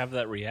would she have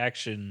that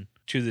reaction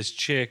to this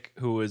chick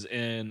who was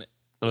in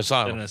an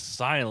asylum. an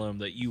asylum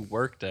that you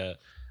worked at?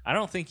 I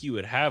don't think you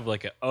would have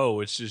like a, oh,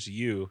 it's just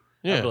you.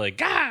 Yeah. I'd be like,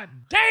 God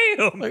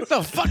damn. Like, what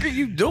the fuck are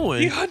you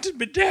doing? He hunted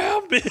me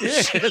down,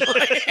 bitch. Yeah.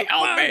 Like,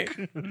 Help me.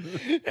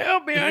 fuck.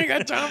 Help me! I ain't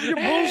got time for your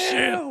bullshit.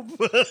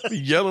 Help.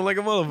 Yelling like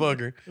a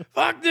motherfucker.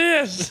 Fuck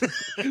this!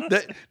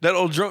 that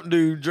old drunk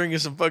dude drinking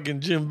some fucking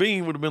Jim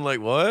Beam would have been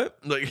like, what?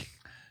 Like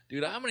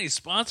Dude, how many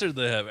sponsors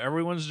they have?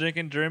 Everyone's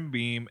drinking Jim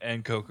Beam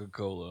and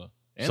Coca-Cola.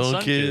 And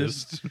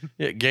Sunkist. Sunkist.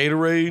 Yeah,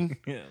 Gatorade.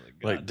 Yeah,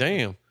 Like, God,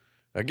 damn.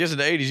 I guess in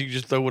the 80s you could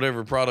just throw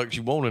whatever products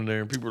you want in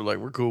there and people are like,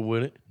 we're cool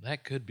with it.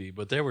 that could be,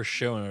 but they were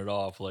showing it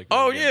off like they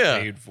Oh, were getting yeah.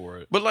 paid for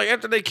it. But like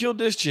after they killed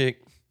this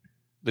chick,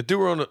 they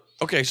threw her on the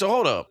okay, so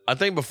hold up. I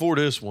think before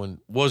this one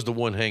was the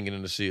one hanging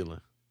in the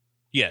ceiling.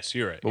 Yes,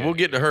 you're right. But Yeah, we'll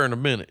get to her in a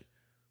minute.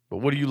 But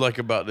what do you like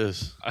about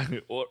this?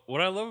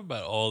 what I love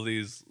about all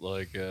these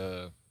like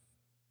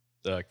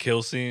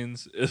kill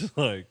scenes is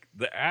like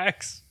the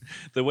axe,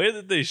 the way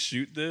that they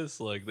shoot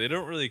this, like they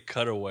don't really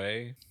cut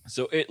away,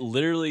 so it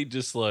literally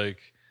just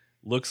like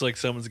looks like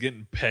someone's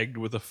getting pegged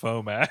with a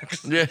foam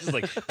axe. Yeah. Just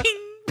like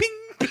ping, ping,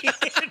 ping.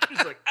 Just like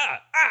Just like,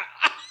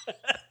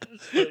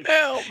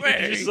 Help me.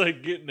 Just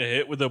like getting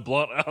hit with a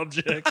blunt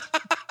object.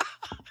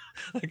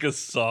 Like a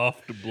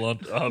soft,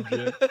 blunt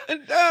object.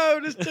 No,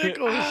 this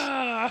tickles.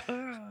 Ah.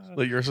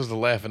 Like you're supposed to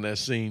laugh in that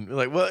scene.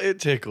 Like, well, it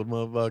tickled,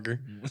 motherfucker.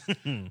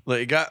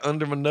 Like it got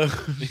under my nose.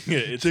 Yeah,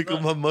 It it's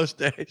tickled not- my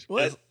mustache.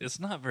 What? It's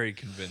not very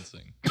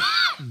convincing.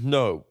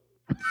 No.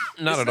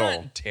 Not It's at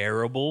all.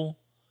 terrible.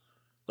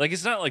 Like,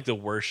 it's not like the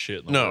worst shit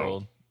in the No.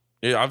 world.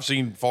 Yeah, I've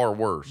seen far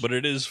worse. But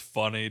it is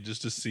funny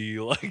just to see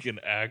like an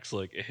axe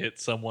like hit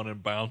someone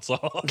and bounce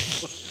off.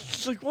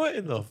 It's like, what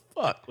in the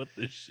fuck? What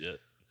this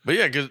shit? But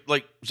yeah, because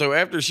like, so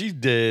after she's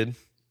dead,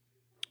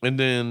 and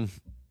then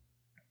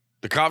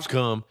the cops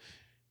come,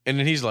 and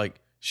then he's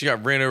like, she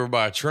got ran over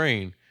by a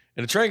train,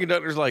 and the train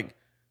conductor's like,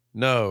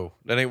 no,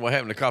 that ain't what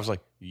happened. The cop's like,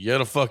 yeah,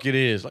 the fuck it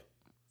is. Like,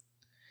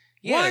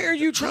 why are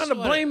you this trying is to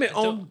what blame I it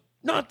on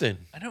nothing?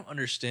 I don't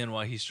understand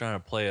why he's trying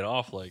to play it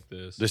off like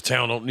this. This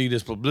town don't need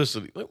this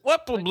publicity. Like,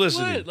 what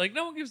publicity? Like, what? Like,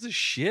 no one gives a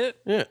shit.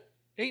 Yeah.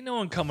 Ain't no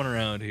one coming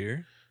around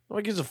here.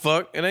 Nobody gives a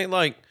fuck. It ain't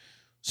like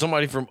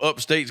somebody from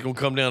upstate's gonna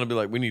come down and be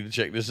like, we need to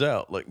check this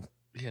out. Like,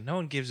 Yeah, no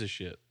one gives a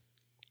shit.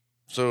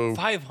 so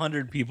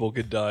 500 people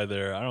could die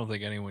there. I don't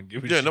think anyone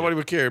gives a shit. yeah, nobody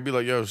would care. It'd be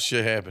like, yo,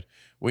 shit happened.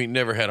 We ain't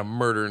never had a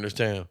murder in this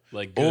town.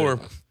 Like, good. Or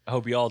I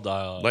hope you all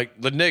die on it.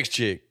 like the next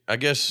chick, I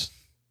guess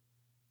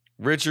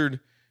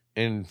Richard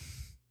and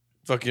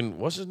fucking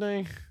what's his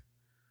name?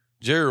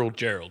 Gerald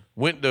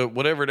went to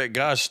whatever that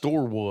guy's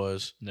store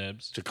was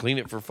Nibs. to clean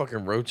it for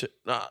fucking rodents.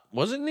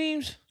 Was it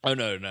Neems? Oh,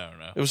 no.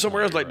 It was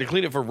somewhere else, you're like to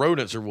clean it for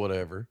rodents or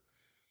whatever.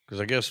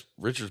 Because I guess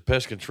Richard's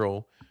pest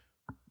control.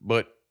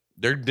 But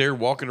they're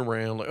walking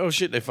around like, oh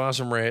shit, they find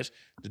some rats.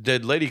 The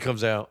dead lady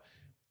comes out,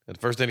 and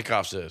the first thing the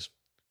cop says,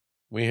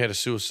 we ain't had a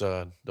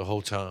suicide the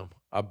whole time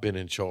I've been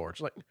in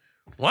charge. Like,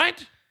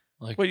 what?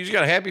 Like, Wait, you just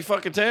got a happy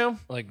fucking town?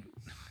 like,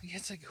 yeah,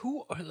 it's like,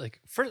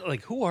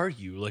 who are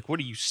you? Like, what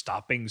are you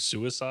stopping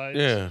suicide?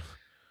 Yeah.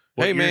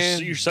 What, Hey, you're,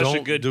 man, you're such a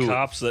don't good do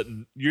it.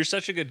 you're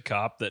such a good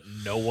cop that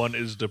no one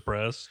is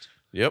depressed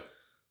Yep.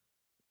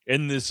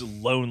 in this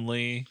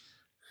lonely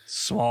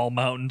small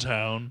mountain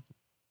town.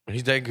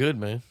 He's that good,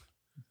 man.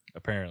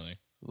 Apparently,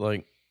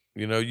 Like,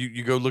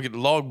 you go look at the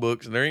log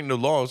books and there ain't no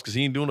logs because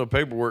he ain't doing no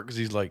paperwork because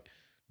he's like,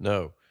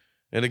 no.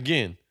 And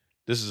again,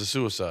 this is a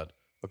suicide.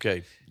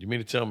 Okay, you mean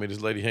to tell me this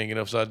lady hanging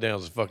upside down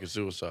is a fucking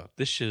suicide?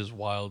 this shit is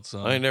wild,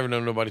 son. I ain't never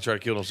known nobody try to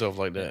kill themselves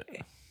like that.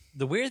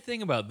 The weird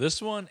thing about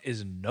this one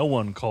is no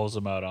one calls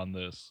him out on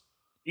this.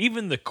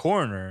 Even the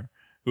coroner,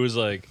 who was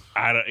like,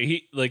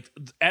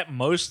 at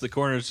most the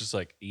coroner's just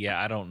like, yeah,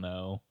 I don't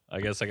know. I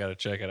guess I got to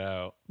check it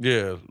out.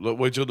 Yeah,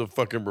 wait till the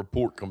fucking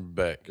report comes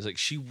back. It's like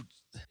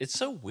it's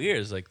so weird.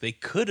 It's like they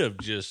could have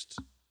just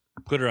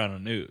put her on the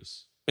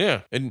news.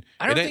 Yeah, and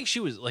I don't think she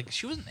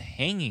wasn't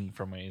hanging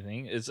from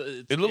anything.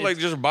 It looked like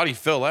just her body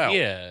fell out.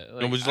 Yeah,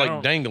 It was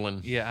like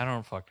dangling. Yeah, I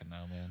don't fucking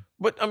know, man.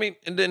 But I mean,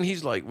 and then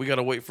he's like, we got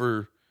to wait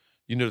for,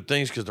 the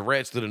things because the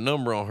rats did a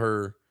number on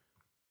her.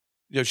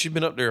 She's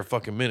been up there a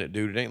fucking minute,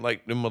 dude. It ain't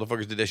like them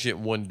motherfuckers did that shit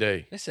in one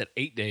day. They said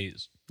 8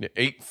 days. Yeah,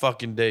 8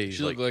 fucking days.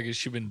 She looked like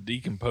she'd been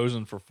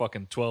decomposing for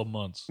fucking 12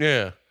 months.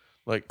 Yeah.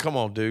 Like, come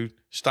on, dude.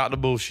 Stop the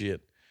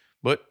bullshit.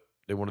 But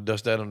they want to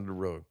dust that under the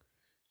rug.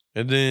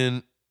 And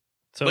then,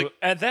 So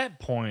at that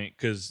point,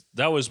 because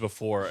that was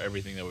before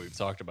everything that we've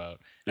talked about,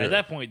 Yeah. at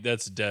that point,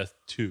 that's death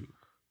 2.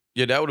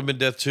 yeah, that would have been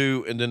death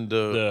 2. And then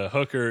The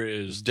hooker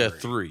is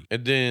death 3.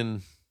 And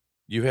then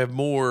you have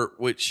more,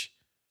 which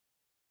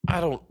I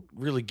don't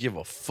really give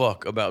a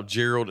fuck about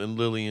Gerald and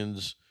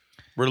Lillian's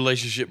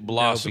relationship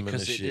blossoming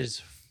because and it shit.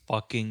 is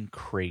fucking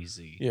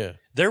crazy. Yeah.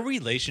 Their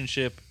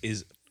relationship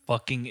is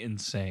fucking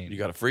insane. You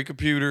got a free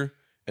computer.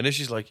 And then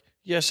she's like,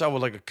 yes, I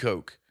would like a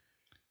Coke.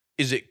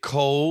 Is it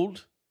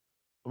cold?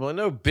 I'm like,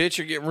 no, bitch,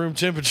 you're getting room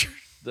temperature.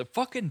 The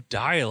fucking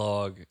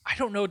dialogue, I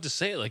don't know what to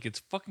say. Like, it's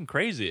fucking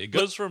crazy. It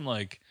goes from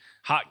like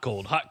hot,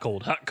 cold, hot,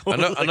 cold, hot, cold.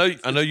 I know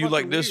It's you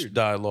like fucking this weird.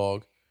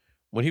 dialogue.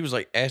 When he was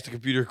like, ask the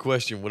computer a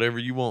question, whatever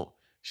you want.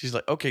 She's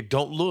like, okay,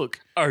 don't look.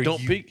 Are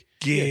don't you peek.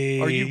 gay?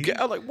 Yeah, are you gay?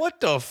 I'm like, what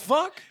the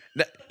fuck?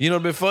 You know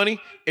what'd been funny?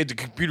 If the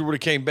computer would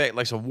have came back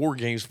like some War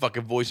Games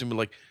fucking voice and been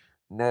like,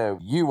 no,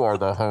 you are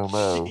the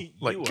homo.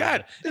 Like, You are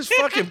God, this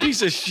fucking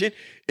piece of shit.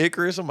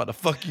 Icarus, I'm about to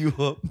fuck you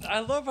up.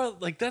 I love how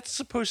like that's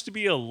supposed to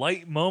be a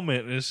light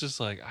moment, and it's just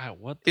like,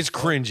 what? The It's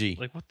fuck? cringy.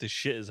 Like, what the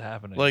shit is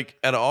happening? Like,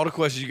 out of all the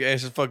questions you can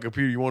ask this fucking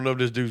computer, you want to know if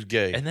this dude's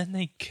gay. and then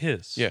they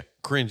kiss. Yeah,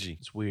 cringy.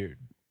 it's weird.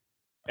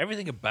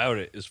 Everything about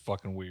it is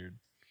fucking weird.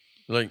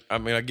 Like, I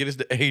mean, I get it's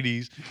the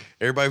 80s.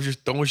 Everybody was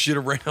just throwing shit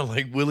around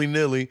like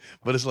willy-nilly,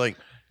 but it's like,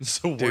 It's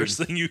the Dude. worst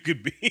thing you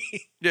could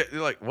be. yeah, they're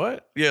like,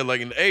 what? Yeah,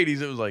 like in the 80s,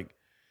 it was like,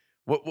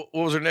 what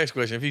was her next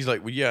question? If he's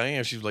like, well, yeah, I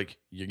am. She's like,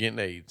 you're getting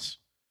AIDS.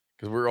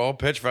 Because we're all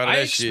petrified of I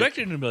that shit.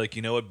 expected him to be like,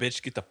 you know what,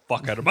 bitch, get the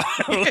fuck out of my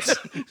house.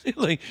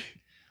 Like,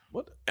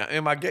 what?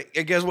 Am I gay?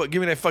 And guess what? Give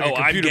me that fucking Oh,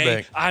 I'm computer gay.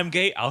 back. I'm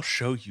gay. I'll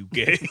show you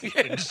gay.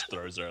 It just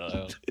throws her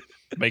out.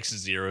 Makes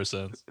zero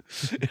sense.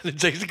 And it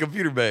takes the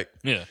computer back.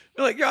 Yeah.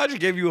 They're like, yo, I just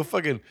gave you a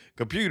fucking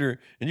computer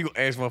and you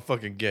gonna ask my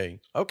fucking gay.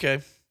 Okay.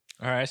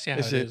 All right, I see how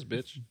That's it it. is,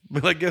 bitch.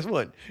 But like, guess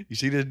what? You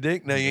see this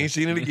dick? Now you ain't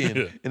seen it again.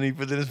 Yeah. And he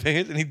puts it in his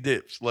pants and he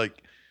dips. Like,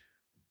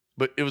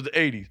 but it was the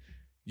 80s.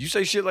 You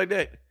say shit like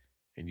that,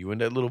 and you in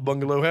that little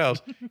bungalow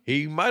house,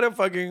 he might have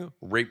fucking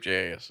raped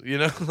your ass. You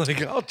know?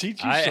 Like, I'll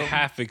teach you I something.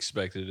 half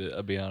expected it,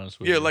 I'll be honest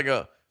with Yeah, you. like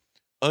a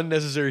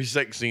unnecessary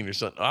sex scene or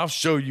something. I'll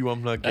show you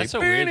I'm not gay. That's a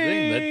weird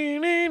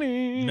thing.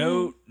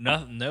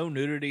 No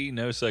nudity,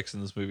 no sex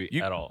in this movie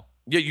You- at all.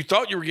 Yeah, you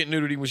thought you were getting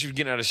nudity when she was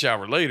getting out of the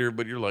shower later,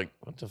 but you're like,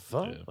 what the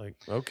fuck? Yeah. Like,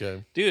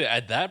 okay. Dude,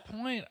 at that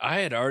point, I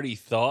had already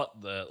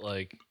thought that,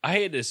 like, I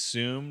had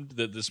assumed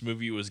that this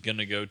movie was going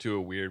to go to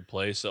a weird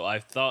place. So I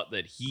thought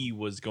that he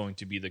was going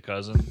to be the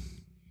cousin,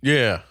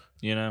 Yeah.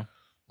 you know?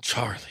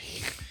 Charlie.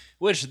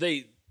 Which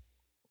they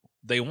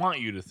want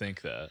you to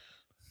think that.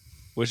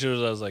 Which was,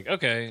 I was like,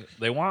 okay,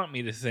 they want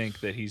me to think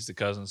that he's the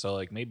cousin. So,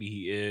 like, maybe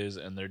he is.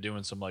 And they're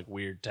doing some, like,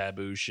 weird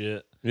taboo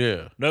shit.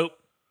 Yeah. Nope.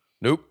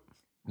 Nope.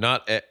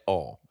 Not at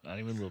all. Not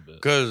even a little bit.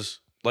 Because,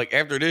 like,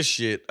 after this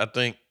shit, I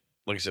think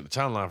like I said, the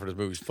timeline for this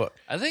movie is fucked.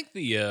 I think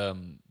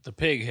the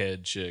pig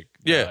head chick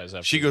Yeah, dies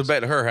after she goes this.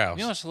 back to her house.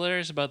 You know what's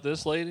hilarious about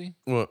this lady?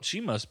 What?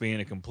 She must be in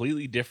a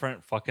completely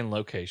different fucking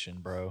location,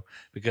 bro.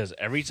 Because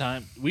every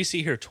time we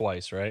see her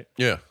twice, right?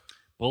 Yeah,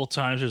 Both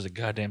times there's a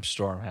goddamn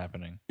storm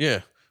happening.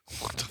 yeah.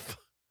 What the fuck?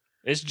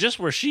 It's just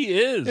where she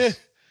is. Yeah.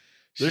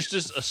 There's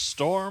just a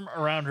storm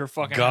around her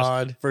fucking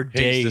God house for hates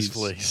days. this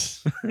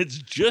place. It's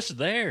just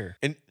there.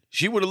 And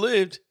she would have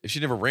lived if she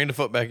never ran the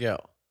fuck back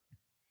out.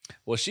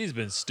 Well, she's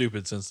been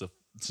stupid since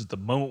the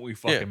moment we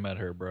fucking met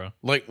her, bro.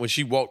 Like when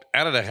she walked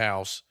out of the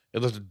house,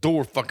 it left the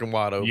door fucking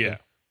wide open. Yeah.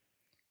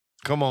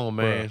 Come on,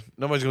 man.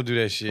 Nobody's gonna do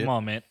that shit. Come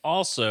on, man.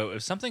 Also,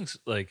 if something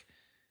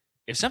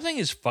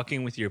is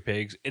fucking with your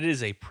pigs, it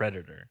is a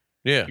predator.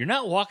 Yeah. You're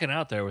not walking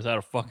out there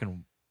without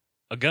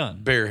a gun.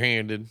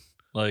 Barehanded.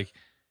 Like,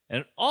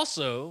 and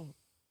also,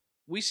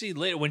 we see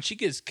later when she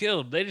gets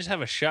killed, they just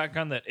have a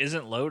shotgun that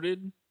isn't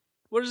loaded.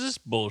 What is this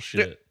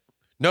bullshit?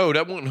 No,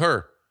 that wasn't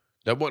her.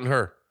 That wasn't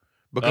her.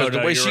 Because the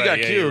way she got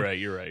killed,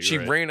 you're right. she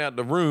ran out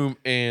the room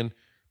and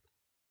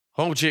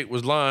home chick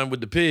was lying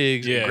with the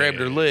pigs and grabbed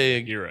her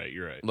leg. You're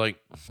right. Like,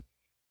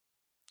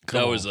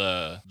 that was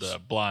the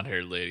blonde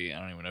haired lady. I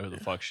don't even know who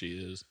the fuck she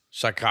is.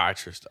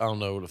 Psychiatrist. I don't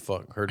know what the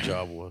fuck her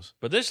job was.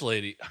 But this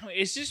lady, I mean,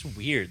 it's just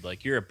weird.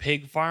 Like, you're a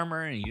pig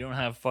farmer and you don't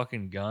have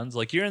fucking guns.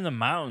 Like, you're in the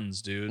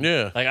mountains, dude.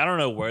 Yeah. Like, I don't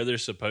know where they're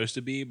supposed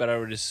to be, but I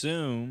would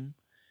assume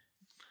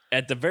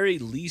at the very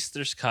least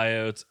there's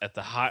coyotes. At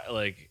the high,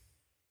 like,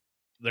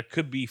 there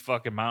could be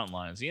fucking mountain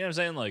lions. You know what I'm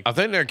saying? Like, I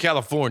think they're in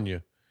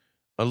California.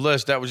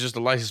 Unless that was just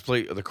the license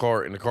plate of the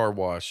car in the car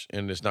wash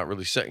and it's not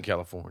really set in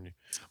California.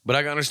 But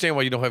I can understand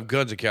why you don't have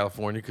guns in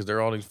California because there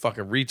are all these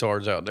fucking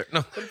retards out there.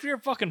 No. but if you're a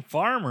fucking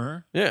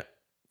farmer, Yeah.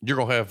 You're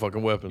going to have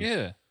fucking weapons.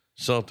 yeah.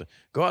 Something.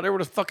 Go out there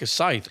with a fucking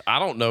scythe. I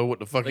don't know what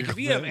the fuck Like, you're if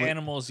you gonna have with.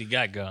 animals, you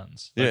got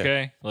guns. Yeah.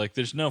 Okay? Like,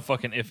 there's no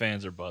fucking ifs,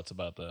 ands, or buts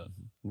about that.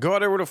 Go out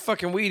there with a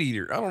fucking weed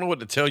eater. I don't know what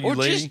to tell you, Or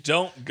lady. just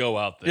don't go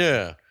out there.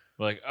 Yeah.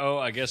 Like, oh,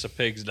 I guess a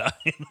pig's dying.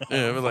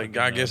 Yeah. But like,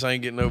 Fucking I know. guess I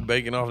ain't getting no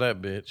bacon off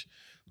that bitch.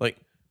 Like,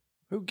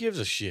 who gives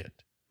a shit?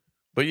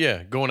 But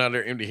yeah, going out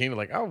there empty handed,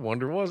 like, I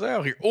wonder what's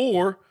out here.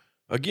 Or,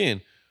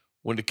 again,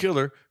 when the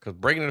killer comes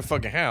breaking in the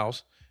fucking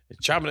house and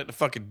chopping at the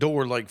fucking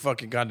door like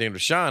fucking goddamn The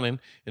Shining,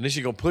 and then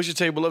she gonna push the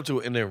table up to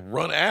it and then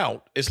run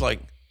out. It's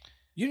like,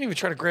 you didn't even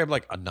try to grab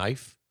like a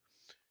knife,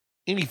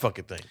 any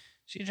fucking thing.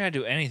 She can try to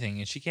do anything,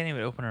 and she can't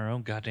even open her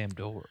own goddamn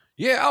door.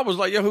 Yeah, I was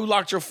like, yo, who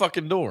locked your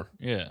fucking door?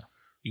 Yeah.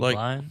 You Like,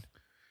 blind?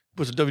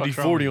 Puts a WD-40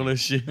 wrong with on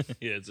this shit.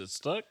 Yeah, is it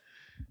stuck?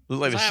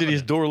 Looks like What's the shittiest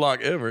happening? door lock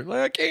ever.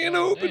 Like, I can't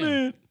Oh, open damn.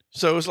 it.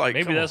 So it's like,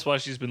 Maybe come that's on. why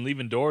she's been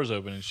leaving doors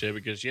open and shit,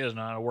 because she doesn't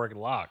know how to work a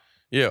lock.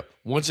 Yeah,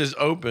 once it's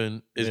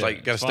open, it's Yeah, like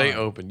got to it's stay fine.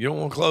 open. You don't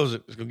want to close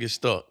it; it's gonna get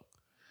stuck.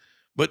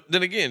 But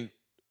then again,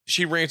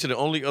 she ran to the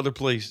only other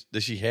place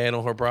that she had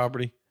on her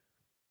property.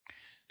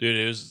 Dude,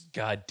 it was,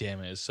 god damn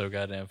it, it's so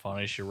goddamn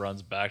funny. She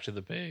runs back to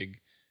the pig,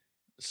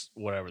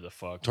 whatever the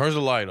fuck. Turns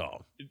the light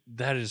off,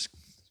 That is,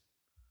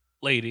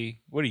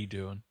 lady, what are you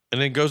doing? and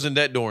then goes in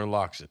that door and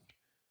locks it.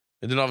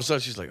 And then all of a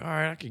sudden, she's like, "All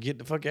right, I can get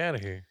the fuck out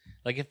of here."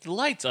 Like, if the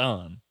light's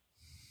on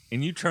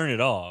and you turn it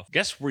off,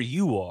 guess where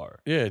you are?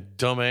 Yeah,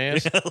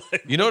 dumbass.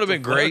 Like, You know what would the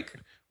have been great?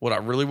 fuck? What I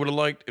really would have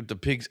liked if the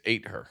pigs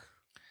ate her.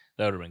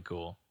 That would have been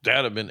cool.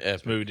 That'd have been This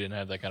epic. movie didn't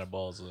have that kind of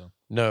balls, though.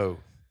 No,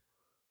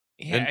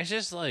 Yeah, And- it's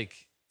just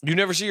like, you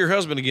never see your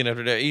husband again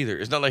after that either.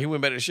 It's not like he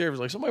went back to the sheriff. He's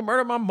like, somebody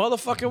murdered my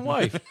motherfucking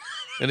wife.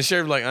 And the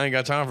sheriff's like, I ain't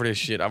got time for this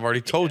shit. I've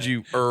already told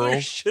you, Earl.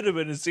 there should have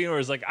been a scene where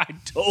it's like, I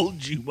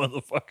told you,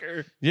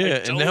 motherfucker. Yeah, I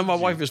and now told my you.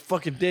 wife is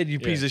fucking dead, you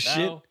piece of shit.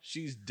 Now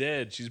she's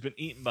dead. She's been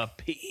eaten by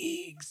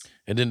pigs.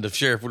 And then the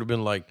sheriff would have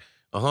been like,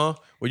 well,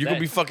 you're going to That-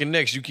 be fucking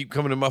next. You keep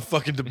coming to my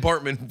fucking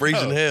department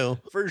raising Oh. hell.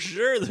 For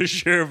sure, the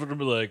sheriff would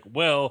be like,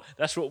 well,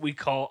 that's what we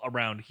call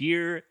around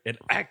here an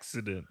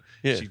accident.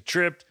 Yeah. She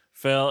tripped,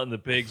 fell, and the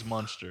pigs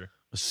munched her.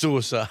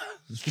 Suicide.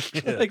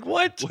 Yeah. Like,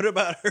 what? What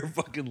about her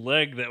fucking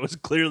leg that was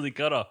clearly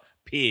cut off?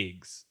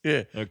 Pigs.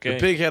 Yeah. Okay. The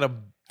pig had a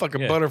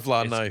fucking Yeah,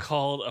 butterfly it's knife.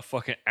 called a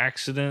fucking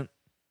accident.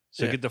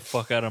 So Yeah. get the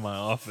fuck out of my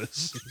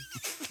office.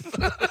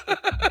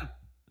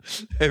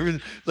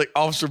 Like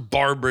Officer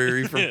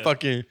Barberry from Yeah.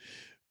 fucking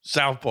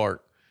South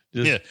Park.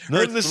 Just Yeah.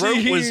 nothing Her to throat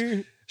see was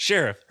here.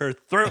 Sheriff, her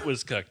throat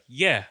was cut.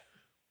 Yeah.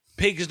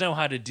 Pigs know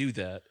how to do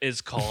that.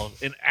 It's called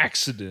an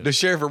accident. The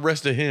sheriff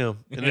arrested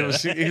him. And it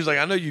was, he was like,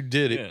 I know you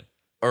did it, Yeah.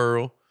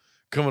 Earl.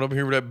 Coming up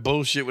here with that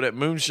bullshit with that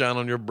moonshine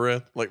on your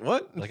breath. Like,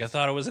 what? Like, I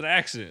thought it was an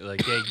accident.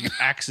 Like, yeah, you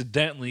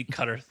accidentally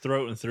cut her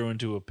throat and threw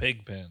into a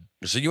pig pen.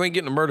 So you ain't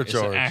getting a murder It's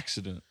charge. an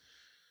accident.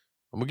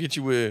 I'm gonna get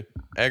you with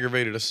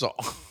aggravated assault.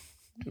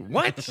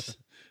 What? This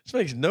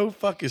makes no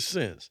fucking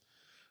sense.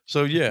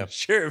 So yeah,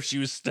 Sheriff, she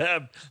was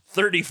stabbed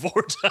 34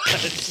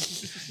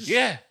 times.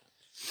 Yeah.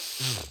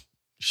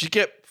 she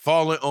kept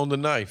falling on the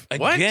knife.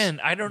 What? Again,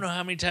 I don't know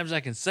how many times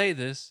I can say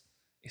this.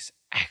 It's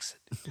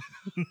accident.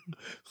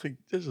 Like,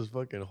 this is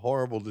fucking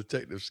horrible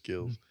detective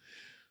skills.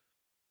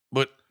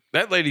 But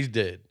that lady's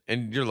dead,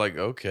 and you're like,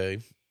 okay.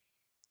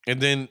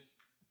 And then,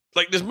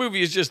 like, this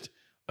movie is just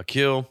a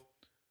kill,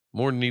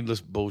 more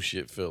needless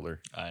bullshit filler.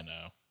 I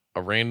know.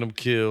 a random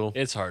kill.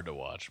 It's hard to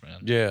watch,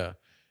 man. Yeah.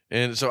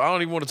 And so I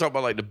don't even want to talk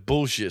about like the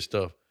bullshit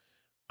stuff.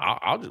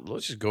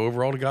 Let's just go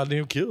over all the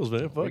goddamn kills,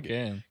 man. Fuck it.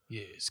 Again.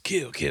 Yes,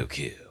 kill.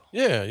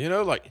 Yeah, you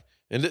know, like,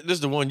 and this is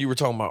the one you were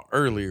talking about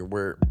earlier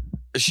where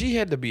she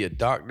had to be a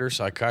doctor,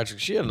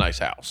 psychiatrist. She had a nice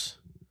house.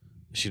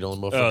 She the only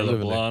motherfucker Oh, the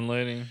living there. blonde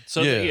lady.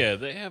 So Yeah.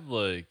 they have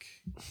like,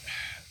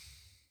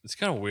 it's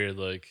kind of weird.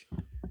 Like,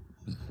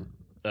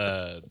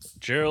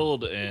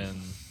 Gerald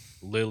and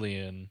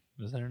Lillian,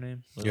 is that her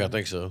name? Yeah, I Lillian?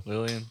 think so.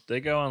 Lillian. They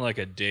go on like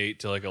a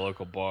date to like a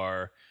local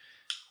bar.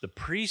 The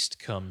priest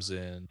comes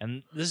in,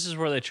 and this is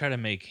where they try to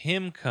make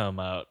him come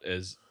out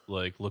as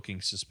like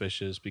looking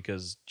suspicious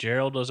because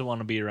Gerald doesn't want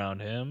to be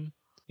around him.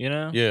 You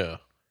know? Yeah.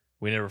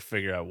 We never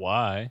figure out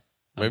why.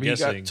 I'm Maybe he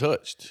guessing got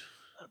touched.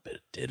 a bit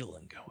of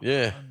diddling going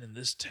Yeah. on in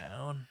this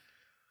town.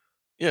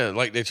 Yeah,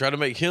 like they try to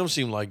make him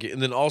seem like it.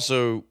 And then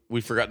also,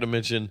 we forgot to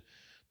mention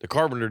the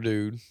carpenter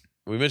dude.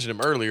 We mentioned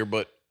him earlier,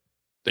 but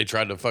they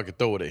tried to fucking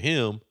throw it at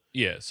him.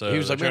 Yeah, so He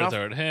was they like, tried "Man, to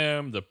throw it at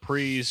him, the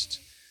priest,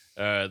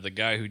 the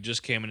guy who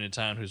just came into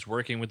town who's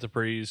working with the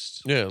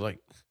priest, Yeah, like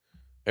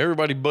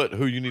everybody but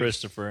who you need.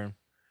 Christopher.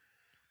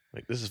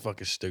 Like, this is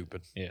fucking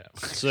stupid. Yeah.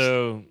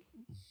 So,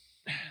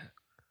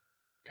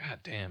 god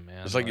damn,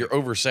 man. It's like you're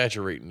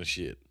oversaturating the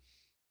shit.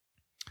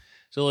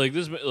 So like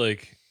this,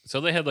 like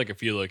so they had like a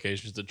few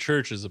locations. The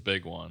church is a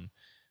big one,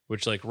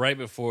 which like right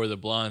before the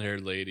blonde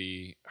haired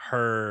lady,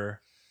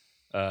 her,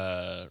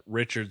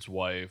 Richard's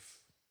wife,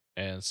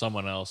 and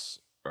someone else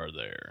are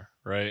there,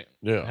 right?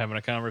 Yeah. Having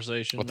a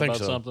conversation I think about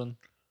so. something.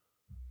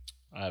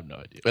 I have no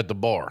idea. At the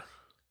bar.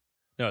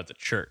 No, at the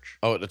church.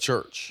 Oh, at the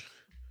church.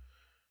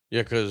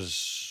 Yeah,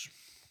 because,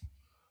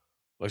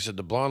 like I said,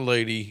 the blonde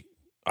lady,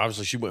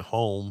 obviously she went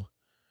home.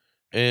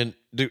 And,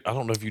 dude, I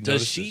don't know if you Does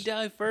noticed she this.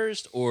 die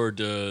first, or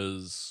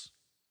does?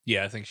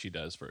 Yeah, I think she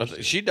dies first.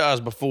 yeah. She dies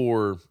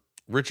before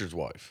Richard's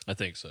wife. I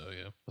think so.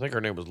 Yeah. I think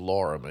her name was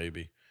Laura,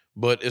 maybe.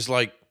 But it's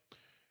like,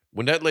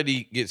 when that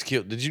lady gets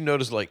killed, did you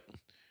notice, like,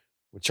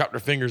 we chopped her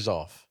fingers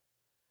off?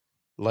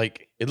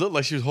 Like, it looked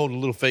like she was holding a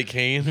little fake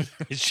hand.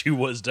 She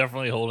was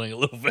definitely holding a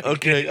little bit.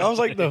 Okay, I was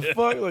like, the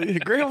fuck?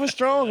 Like, grab a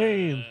strong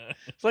hand.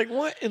 It's like,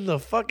 what in the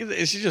fuck is it?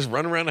 And she just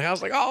running around the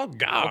house like, oh,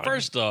 God. Well,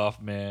 first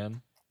off,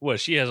 man,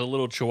 what? She has a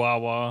little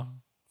chihuahua.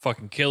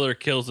 Fucking killer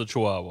kills the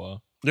chihuahua.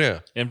 Yeah.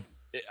 And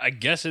I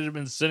guess it had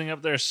been sitting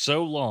up there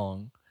so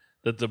long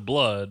that the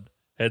blood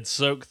had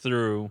soaked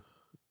through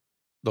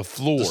The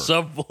floor. the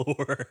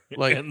subfloor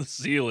Like- and the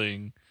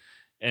ceiling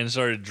and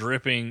started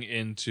dripping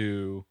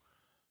into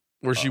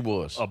where she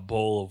was. a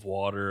bowl of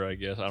water, I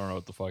guess. I don't know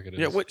what the fuck it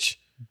is.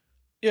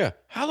 Yeah.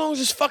 How long has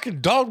this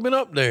fucking dog been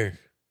up there?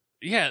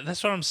 Yeah,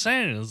 that's what I'm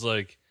saying. It's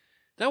like,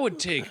 that would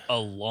take a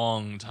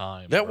long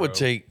time. That would bro.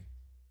 take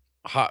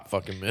a hot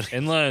fucking minute.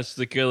 Unless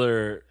the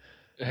killer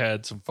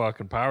had some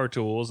fucking power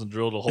tools and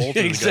drilled a hole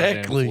through the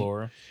Exactly. goddamn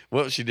floor.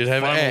 Well, she did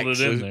have an Funneled axe.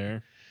 it in so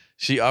there.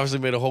 she obviously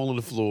made a hole in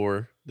the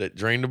floor that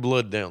drained the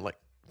blood down. Like,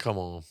 come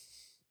on.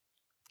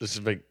 This is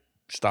big.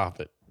 Stop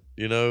it.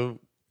 You know?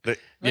 Like,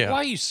 Yeah. why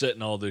are you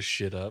setting all this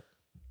shit up?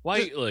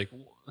 Why, like,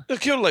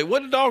 Just kill her. Like,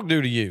 what did the dog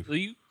do to you?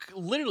 you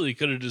literally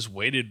could have just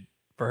waited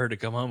for her to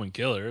come home and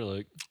kill her.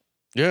 Like,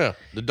 Yeah.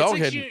 The dog it's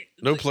like had she-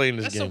 no like, play in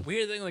this that's game. a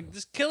weird thing. Like,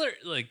 this killer,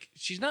 like,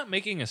 she's not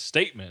making a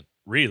statement,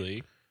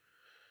 really.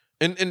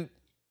 And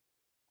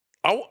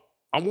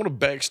I want a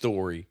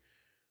backstory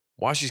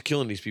why she's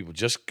killing these people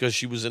just because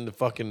she was in the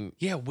fucking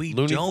Yeah, we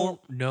Looney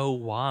don't know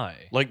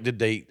why. like. Did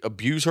they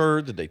abuse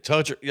her? Did they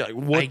touch her? Yeah, like,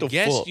 what I the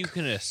guess fuck? you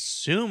can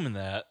assume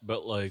that,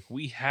 but like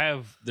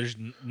there's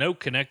no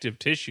connective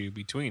tissue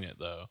between it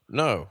though.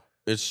 No,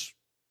 it's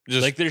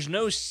just Like there's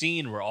no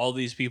scene where all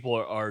these people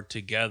are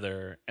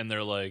together and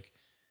they're like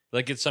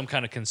it's some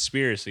kind of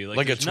conspiracy. like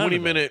a there's none of that.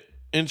 20-minute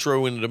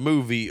intro into the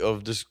movie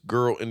of this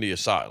girl in the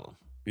asylum.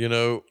 You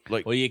know,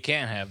 like Well, you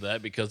can't have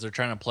that because they're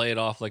trying to play it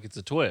off like it's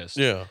a twist.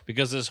 yeah,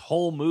 Because this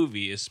whole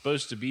movie is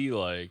supposed to be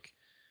like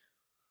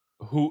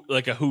a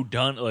who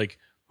done, like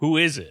who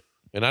is it?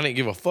 and I didn't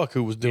give a fuck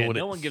who was Yeah, doing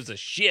no it. one gives a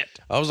shit.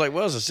 I was like,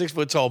 well, it's a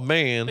 6-foot-tall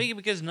man.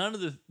 Because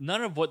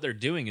none of what they're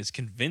doing is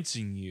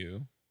convincing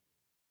you.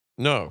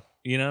 No,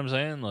 You know what I'm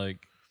saying?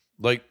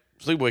 like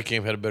Sleepaway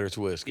Camp had a better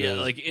twist. Yeah, 'cause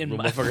like in the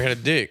my- motherfucker had a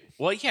dick.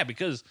 Well, yeah,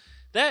 because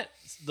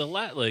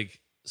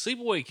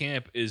Sleepaway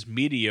Camp is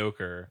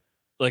mediocre,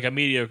 like a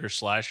mediocre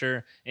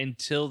slasher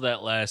until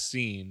that last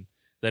scene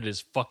that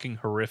is fucking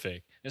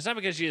horrific. It's not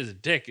because she has a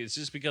dick. It's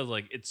just because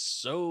like it's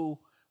so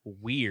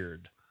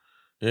weird.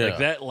 Yeah, Like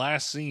that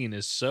last scene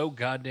is so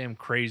goddamn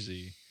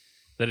crazy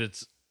that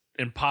it's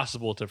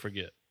impossible to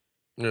forget.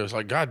 Yeah, it's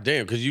like, God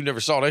damn, because you never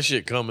saw that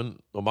shit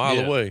coming a mile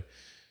Yeah. away.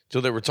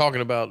 Till they were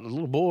talking about the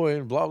little boy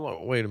and blah,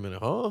 blah. Wait a minute,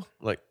 huh?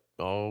 Like,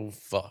 oh,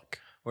 fuck.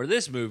 Where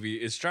this movie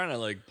is trying to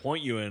like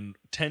point you in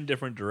 10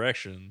 different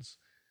directions,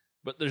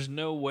 but there's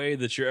no way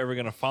that you're ever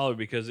going to follow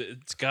because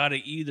it's got to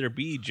either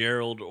be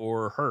Gerald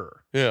or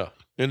her. Yeah.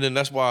 And then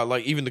that's why,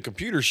 like, even the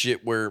computer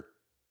shit where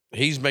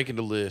he's making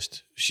the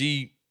list,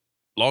 she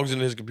logs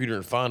into his computer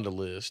and find the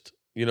list,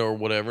 you know, or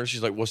whatever. And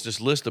she's like, what's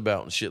this list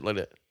about and shit like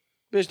that.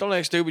 Bitch, don't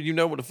act stupid. You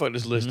know what the fuck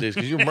this list is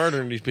because you're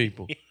murdering these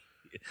people.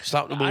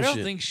 Stop the I bullshit.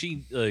 don't think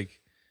she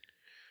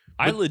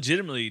I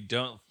legitimately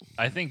don't.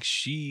 I think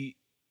she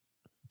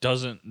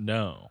doesn't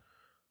know.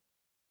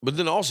 But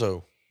then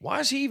also, why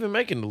is he even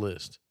making the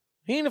list?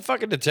 He ain't a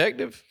fucking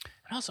detective.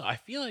 And also, I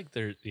feel like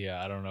there's.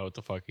 Yeah, I don't know what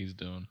the fuck he's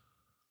doing.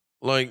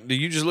 Like, do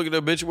you just look at the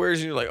obituaries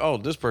and you're like, oh,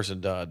 this person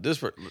died.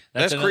 That's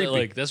Another, creepy.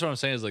 Like, that's what I'm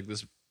saying is like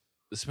this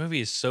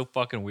movie is so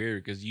fucking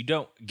weird because you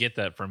don't get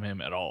that from him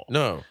at all.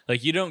 No.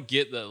 Like, you don't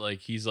get that like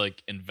he's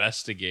like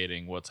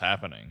investigating what's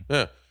happening.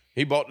 Yeah.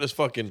 He bought this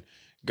fucking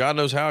God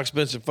knows how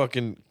expensive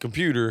fucking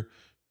computer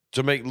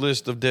to make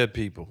lists of dead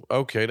people.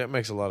 Okay, that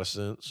makes a lot of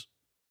sense.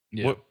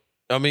 Yeah. What,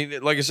 I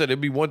mean, like I said, it'd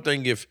be one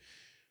thing if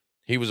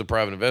he was a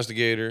private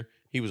investigator,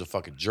 he was a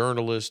fucking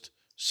journalist,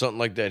 something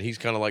like that. He's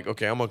kind of like,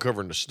 okay, I'm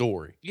uncovering the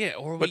story. Yeah,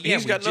 or But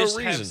he's got no just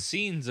reason. have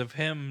scenes of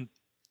him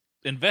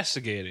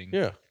investigating.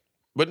 Yeah.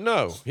 But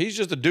no, he's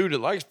just a dude that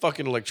likes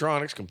fucking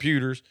electronics,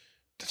 computers.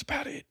 That's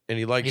about it. And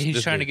he likes He's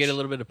this trying to get bitch. a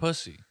little bit of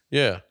pussy.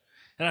 Yeah.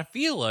 And I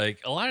feel like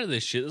a lot of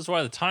this shit, this is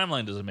why the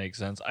timeline doesn't make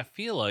sense. I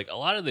feel like a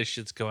lot of this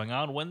shit's going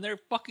on when they're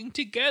fucking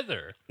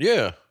together.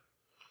 Yeah.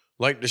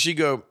 Like, does she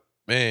go,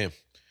 man,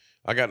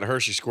 I got the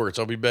Hershey squirts.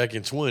 I'll be back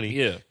in 20.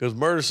 Yeah. Because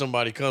murder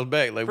somebody comes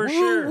back. Like, For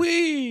sure.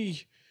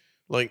 woo-wee.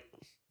 Like,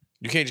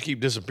 you can't just keep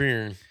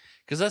disappearing.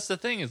 Because that's the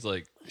thing is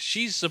like,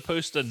 she's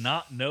supposed to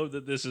not know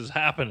that this is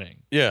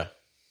happening. Yeah.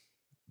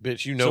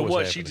 Bitch, you know So what's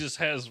what, happening. she just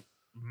has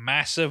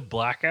massive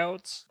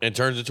blackouts? And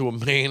turns into a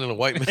man in a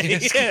white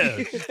mask. Yeah.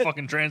 She's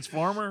fucking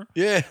Transformer.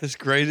 Yeah, it's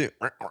crazy.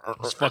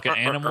 It's fucking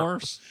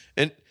Animorphs.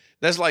 And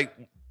that's like,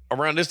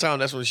 around this time,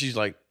 that's when she's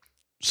like,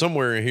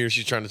 somewhere in here,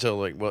 she's trying to tell,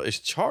 like, well, it's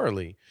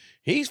Charlie.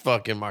 He's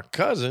fucking my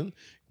cousin,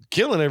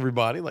 killing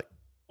everybody. Like,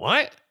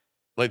 what?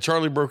 Like,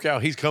 Charlie broke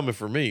out. He's coming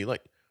for me.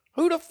 Like,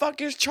 who the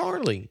fuck is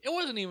Charlie? It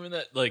wasn't even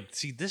that, like,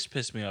 see, this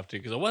pissed me off too,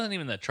 because it wasn't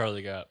even that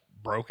Charlie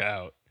broke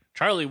out.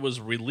 Charlie was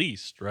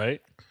released,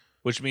 right?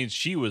 Which means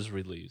she was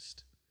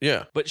released.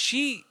 Yeah. But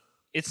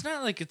it's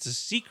not like it's a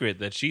secret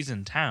that she's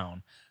in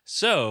town.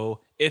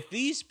 So if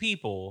these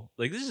people,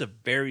 like, this is a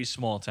very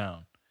small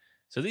town.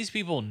 So these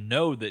people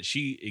know that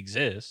she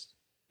exists.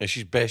 And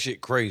she's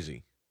batshit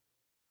crazy.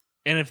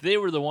 And if they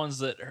were the ones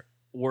that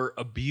were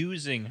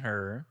abusing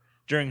her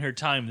during her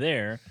time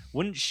there,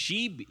 wouldn't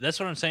she be? That's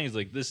what I'm saying is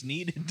like this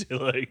needed to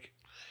like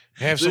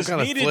Have some this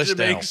kind of needed fleshed to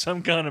make out.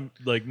 some kind of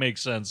like make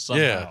sense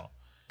somehow. Yeah.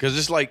 Because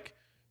it's like,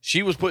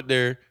 she was put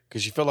there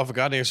because she fell off a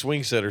goddamn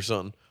swing set or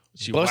something.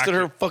 She busted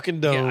whacked her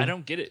fucking dome. Yeah, I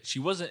don't get it. She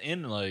wasn't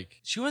in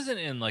like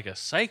a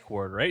psych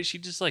ward, right? She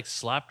just like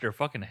slapped her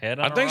fucking head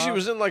on I think a she rock.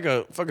 was in like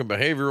a fucking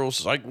behavioral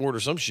psych ward or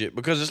some shit,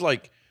 because it's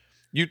like,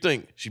 you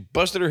think she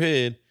busted her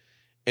head,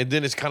 and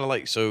then it's kind of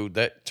like, so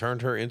that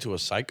turned her into a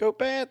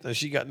psychopath and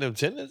she got them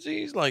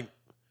tendencies? Like,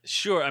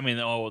 Sure, I mean,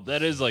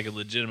 that is like a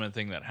legitimate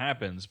thing that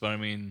happens, but I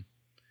mean,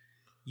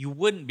 you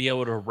wouldn't be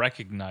able to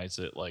recognize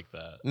it like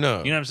that. no.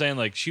 You know what I'm saying?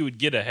 Like she would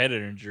get a head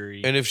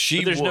injury, And if she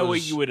but there's no way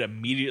was- you would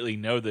immediately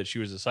know that she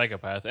was a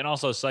psychopath. And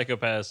also,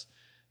 psychopaths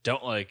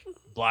don't like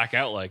black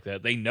out like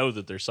that. They know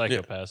that they're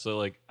psychopaths. So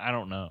like, I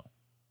don't know.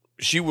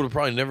 she would have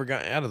probably never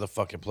gotten out of the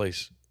fucking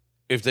place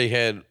if they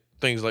had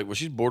things like, well,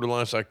 she's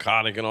borderline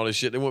psychotic and all this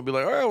shit. They wouldn't be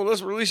like, all right, well,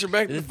 let's release her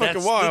back to the fucking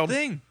That's wild. the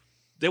thing.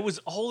 That was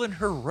all in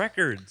her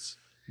records.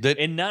 That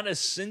And not a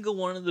single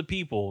one of the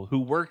people who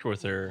worked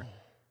with her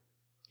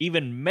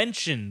even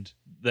mentioned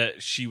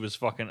that she was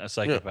fucking a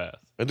psychopath.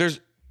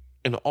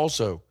 and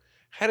also,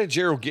 how did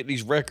Gerald get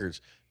these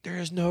records? There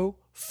is no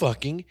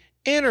fucking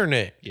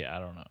internet. Yeah, I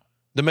don't know.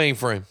 The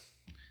mainframe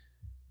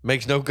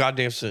makes no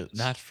goddamn sense.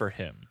 Not for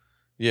him.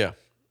 Yeah.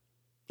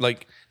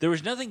 Like There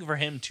was nothing for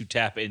him to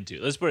tap into.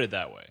 Let's put it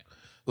that way.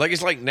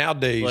 it's like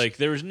nowadays. Like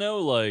there was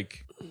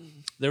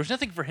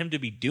nothing for him to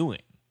be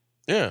doing.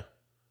 Yeah.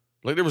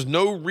 Like there was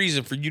no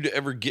reason for you to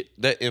ever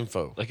get that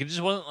info. Like it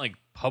just wasn't like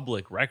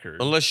public record.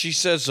 Unless she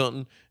said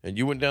something and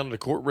you went down to the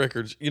court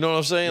records. You know what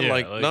I'm saying?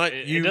 Yeah, not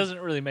it, you it doesn't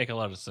really make a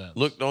lot of sense.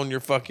 looked on your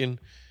fucking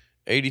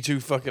 82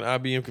 fucking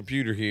IBM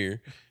computer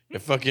here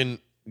and fucking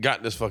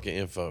got this fucking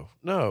info.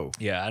 No.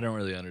 Yeah, I don't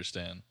really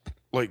understand.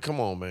 Like, come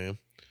on, man.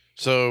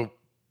 So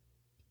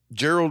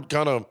Gerald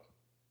kind of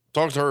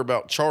talks to her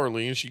about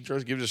Charlie and she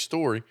tries to give this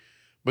story.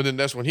 But then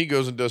that's when he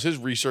goes and does his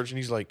research and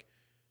he's like,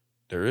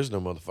 there is no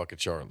motherfucking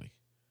Charlie.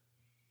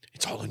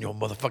 It's all in your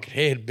motherfucking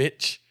head,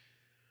 bitch.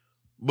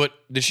 But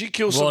did she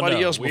kill somebody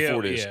no, else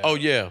before this? yeah. Oh,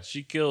 yeah.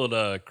 She killed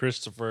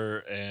Christopher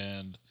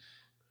and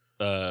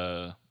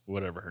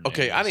whatever her name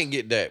Okay, is. I didn't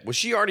get that. Was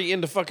she already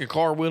in the fucking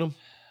car with him?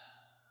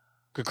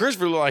 Because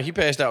Christopher looked like he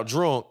passed out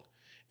drunk.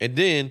 And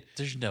then,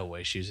 There's no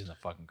way she was in the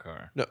fucking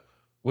car. no,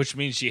 Which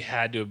means she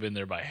had to have been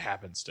there by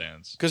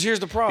happenstance. because here's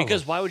the problem.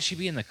 Because why would she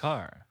be in the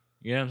car?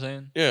 You know what I'm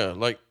saying? Yeah,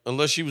 like,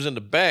 unless she was in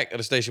the back of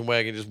the station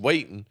wagon just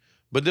waiting.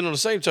 But then on the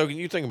same token,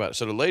 you think about it.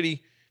 So the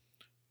lady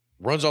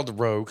runs off the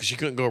road because she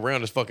couldn't go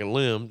around this fucking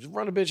limb. Just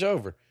run the bitch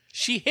over.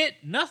 She hit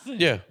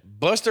nothing. Yeah,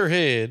 bust her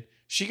head.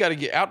 She got to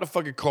get out the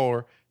fucking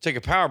car, take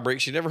a power break.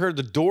 She never heard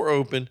the door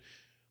open.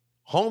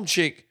 Home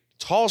chick,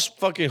 toss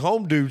fucking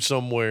home dude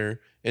somewhere,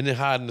 and then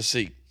hide in the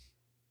seat.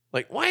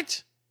 Like,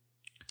 what?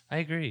 I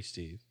agree,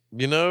 Steve.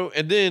 You know?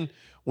 And then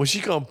when she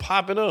come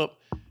popping up,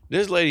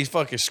 this lady's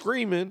fucking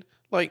screaming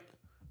like,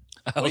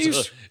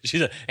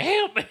 she's like,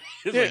 help me.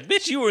 It's Yeah. like,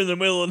 bitch, you were in the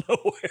middle of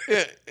nowhere.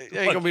 yeah, it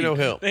ain't gonna be no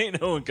help.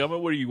 Ain't no one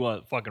coming. What do you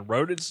want? Fucking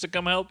rodents to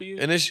come help you?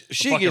 And then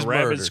she fucking gets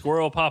rabid murdered.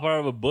 squirrel pop out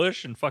of a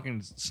bush and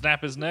fucking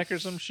snap his neck or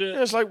some shit.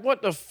 Yeah, it's like,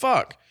 what the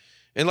fuck?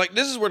 And like,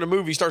 this is where the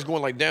movie starts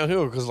going like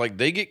downhill because like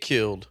they get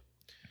killed,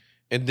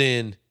 and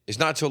then it's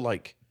not till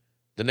like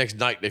the next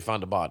night they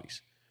find the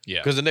bodies. Yeah.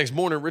 Because the next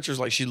morning, Richard's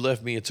like, she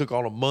left me and took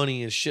all the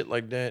money and shit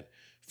like that.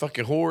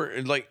 Fucking whore.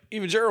 And like,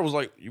 even Gerald was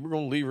like, you were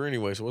gonna leave her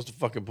anyway, so what's the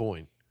fucking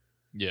point?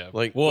 Yeah.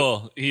 Like,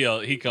 well,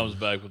 he comes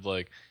back with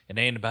like, it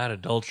ain't about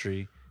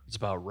adultery. It's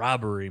about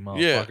robbery,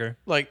 motherfucker. Yeah.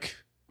 Like,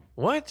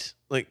 what?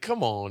 Like,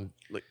 come on.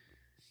 Like,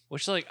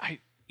 Which like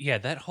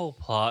that whole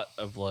plot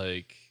of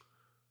like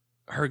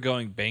her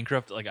going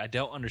bankrupt, like I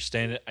don't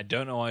understand it. I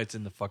don't know why it's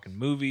in the fucking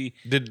movie.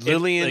 did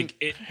Lillian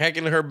like, hack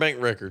into her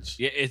bank records?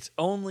 Yeah, it's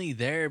only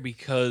there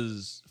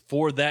because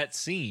for that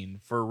scene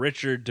for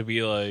Richard to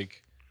be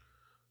like,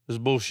 It's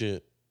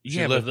bullshit. She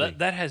yeah, left but me.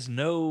 that has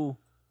no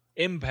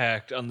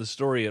impact on the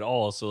story at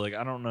all. So like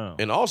I don't know.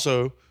 And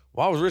also,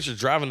 why was Richard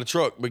driving the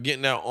truck but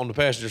getting out on the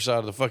passenger side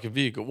of the fucking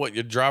vehicle? What,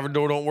 your driver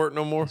door don't work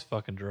no more? He's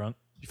fucking drunk.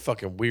 You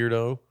fucking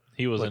weirdo.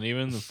 He wasn't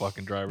even in the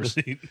fucking driver's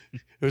seat.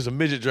 There was a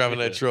midget driving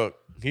that Yeah. truck.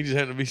 He just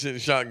happened to be sitting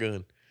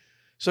shotgun.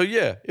 So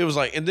yeah, it was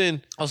like, and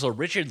then Also,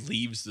 Richard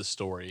leaves the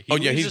story. He Oh,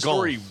 yeah, leaves he's the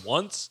story gone.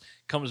 once,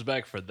 comes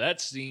back for that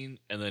scene,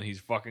 and then he's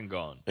fucking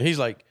gone. and he's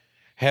like,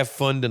 "Have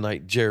fun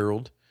tonight,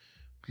 Gerald."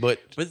 But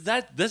But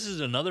this is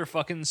another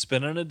fucking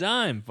spin on a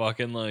dime.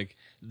 Fucking like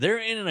they're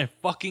in a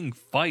fucking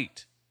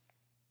fight.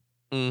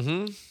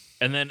 mm-hmm.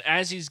 And then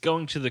as he's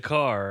going to the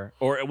car,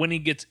 or when he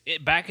gets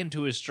back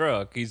into his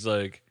truck, he's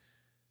like,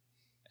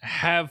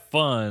 have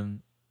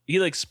fun. He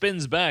like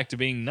spins back to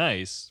being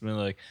nice. I mean,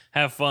 like,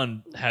 have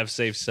fun, have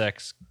safe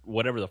sex,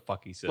 whatever the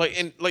fuck he says. Like,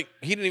 and like,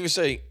 he didn't even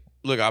say,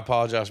 "Look, I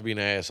apologize for being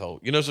an asshole."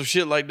 You know, some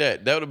shit like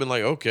that. That would have been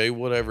like, okay,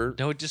 whatever.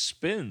 no, it just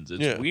spins.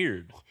 It's Yeah.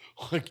 weird.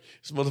 Like,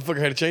 this motherfucker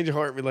had to change your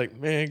heart and be like,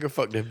 "Man, go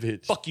fuck that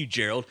bitch." Fuck you,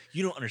 Gerald.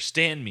 You don't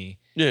understand me.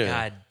 Yeah.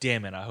 God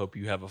damn it. I hope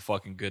you have a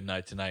fucking good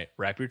night tonight.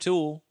 Wrap your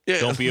tool. Yeah.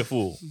 Don't be a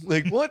fool.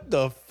 Like, what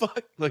the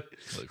fuck? Like,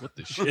 Like, what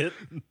the shit?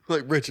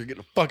 like Richard, get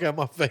the fuck out of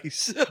my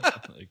face.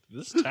 Like,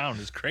 this town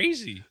is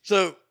crazy.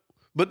 So,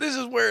 but this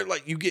is where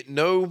like you get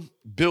no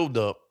build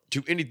up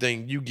to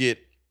anything. You get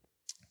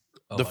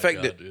Oh The my fact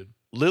God, that- dude.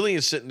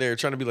 Lillian sitting there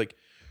trying to be like,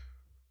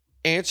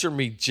 "Answer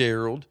me,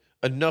 Gerald.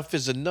 Enough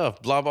is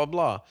enough." Blah blah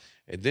blah.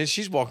 And then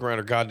she's walking around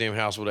her goddamn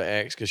house with an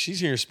axe because she's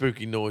hearing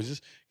spooky noises.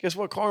 Guess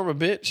what, Karma,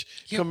 bitch?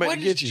 Yeah, Come back what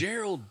to is get you.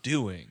 Gerald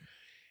doing?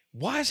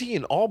 Why is he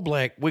in all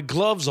black with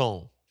gloves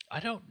on?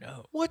 I don't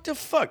know. What the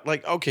fuck?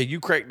 Like, okay,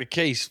 you cracked the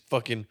case,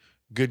 fucking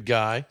good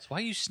guy. So why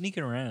are you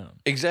sneaking around?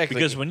 Exactly.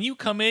 Because when you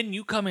come in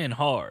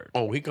hard.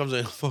 oh, he comes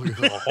in fucking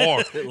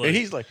hard, Like, and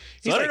he's like,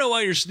 So I don't know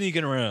why you're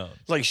sneaking around.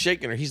 like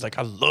shaking her. He's like,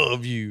 "I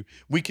love you.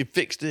 We could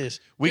fix this.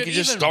 We Dude, could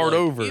just even, start like,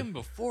 over." Even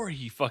before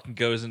he fucking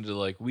goes into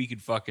like, we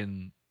could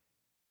fucking,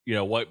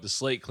 wipe the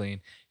slate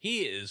clean.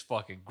 He is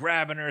fucking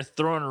grabbing her,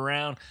 throwing her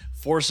around,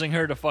 forcing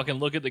her to fucking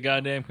look at the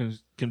goddamn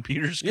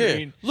computer Yeah,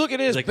 screen. look at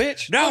this, He's like,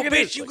 bitch. No, Look at bitch,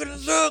 this." you gonna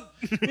look.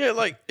 Yeah,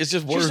 like it's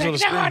just words She's on like,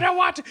 the no, screen. I don't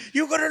want to.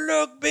 You gonna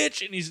look,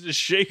 bitch. And he's just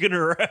shaking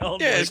her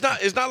around. Yeah,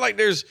 like- it's not like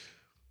there's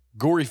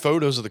gory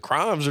photos of the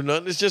crimes or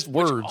nothing. It's just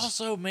words. Which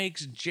also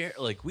makes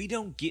like we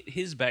don't get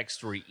his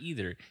backstory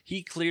either.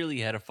 He clearly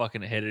had a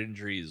fucking head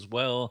injury as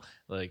well.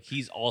 Like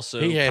he's also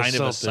He has kind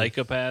of a something.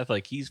 psychopath.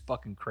 Like he's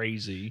fucking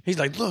crazy. He's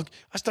like, "Look,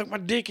 I stuck my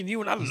dick in you,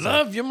 and I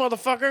love you,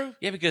 motherfucker."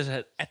 Yeah, because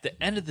at the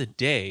end of the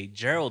day,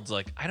 Gerald's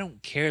like, I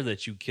don't care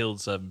that you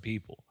killed 7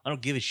 people. I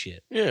don't give a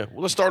shit. Yeah,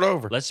 well, let's start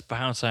over. Let's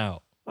bounce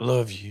out. I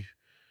love you.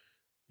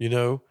 You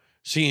know,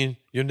 seeing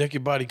your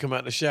naked body come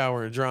out the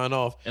shower and drying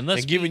off, And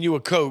let's giving you a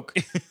Coke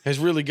has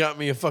really got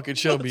me a fucking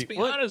chubby. Let's be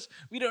What? honest.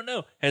 We don't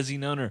know. Has he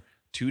known her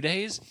 2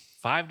 days?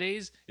 5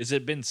 days? Has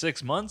it been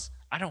 6 months?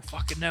 I don't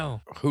fucking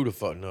know. Who the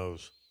fuck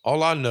knows?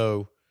 All I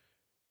know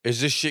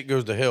is this shit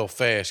goes to hell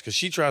fast because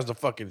she tries to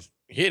fucking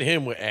hit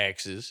him with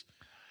axes.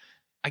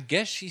 I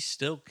guess she's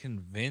still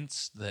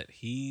convinced that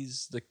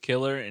he's the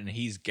killer and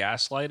he's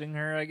gaslighting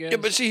her, I guess. Yeah,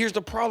 but see, here's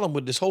the problem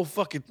with this whole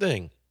fucking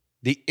thing.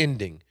 The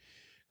ending.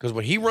 Because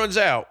when he runs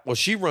out, well,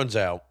 she runs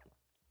out,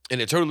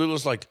 and it totally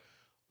looks like,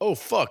 oh,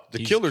 fuck, the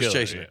He's killer's killer,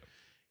 chasing her.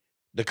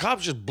 The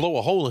cops just blow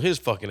a hole in his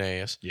fucking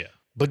ass. Yeah.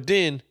 But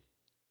then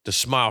the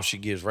smile she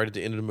gives right at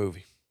the end of the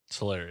movie. It's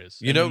hilarious.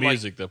 You And know, the like-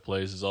 music that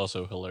plays is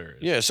also hilarious.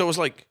 Yeah, so it's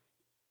like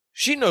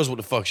she knows what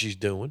the fuck she's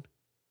doing.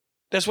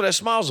 That's what that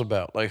smile's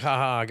about. Like,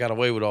 haha, I got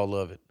away with all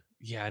of it.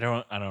 Yeah, I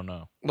don't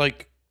know.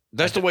 Like,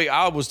 that's the way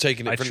I was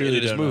taking I it from the end truly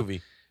of this don't know.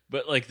 movie.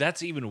 But like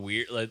that's even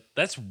weird. Like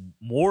that's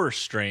more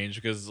strange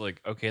because it's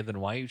like, okay, then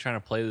why are you trying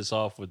to play this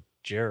off with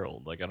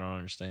Gerald? Like I don't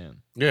understand.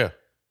 Yeah.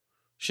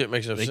 Shit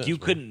makes no Like sense. you man.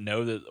 couldn't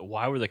know that.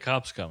 Why were the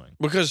cops coming?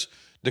 Because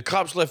the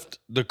cops left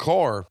the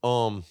car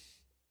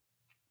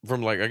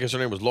from like I guess her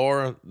name was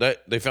Laura.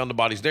 That they found the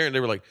bodies there and they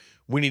were like,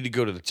 we need to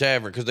go to the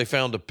tavern because they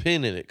found a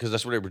pin in it because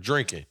that's what they were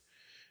drinking.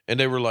 And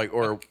they were like,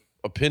 or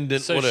a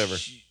pendant, So whatever.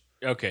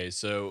 okay,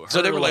 so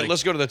So they her, were like,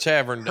 let's go to the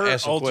tavern to her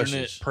ask some alternate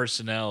questions.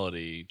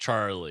 personality,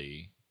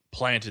 Charlie,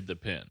 planted the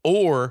pin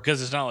Or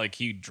because it's not like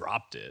he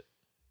dropped it.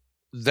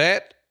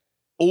 that,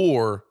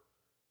 or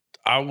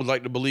I would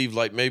like to believe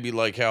like maybe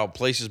like how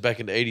places back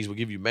in the 80s would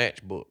give you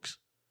matchbooks.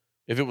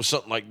 If it was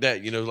something like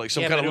that, like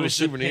some kind but of it little was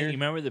the pin- souvenir. You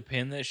remember the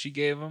pin that she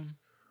gave him?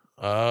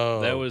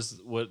 Oh. That was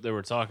what they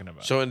were talking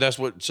about. So, and that's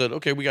what said,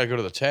 okay, we got to go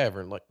to the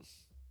tavern. Like,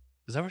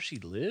 Is that where she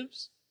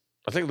lives?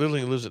 I think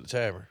Lillian lives at the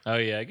tavern. Oh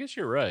yeah, I guess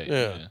you're right.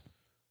 Yeah.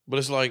 But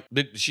it's like,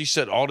 did she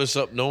set all this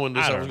up knowing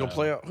this I how it don't was going know. to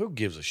play out? Who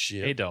gives a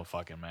shit? It don't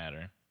fucking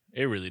matter.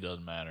 It really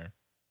doesn't matter.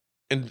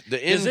 And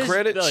the end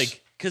credits,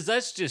 because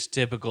that's just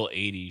typical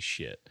 80s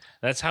shit.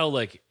 That's how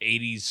like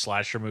 80s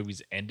slasher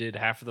movies ended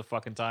half of the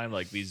fucking time.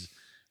 Like these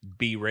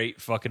B-rate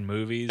fucking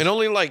movies. and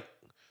only like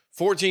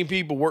 14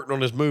 people worked on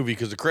this movie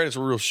because the credits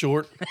were real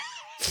short.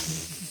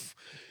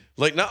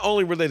 Like, not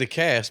only were they the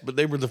cast, but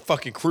they were the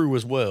fucking crew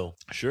as well.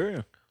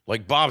 Sure.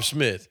 Like, Bob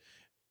Smith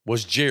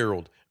was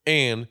Gerald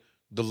and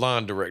the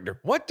line director.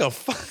 What the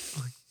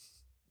fuck?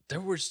 There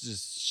was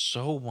just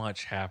so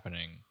much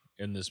happening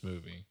in this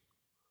movie.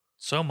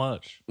 So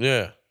much.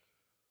 Yeah.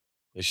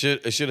 It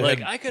should have Like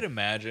had. I could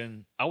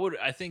imagine.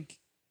 I think,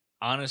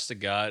 honest to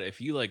God, if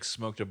you like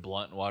smoked a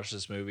blunt and watched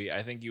this movie,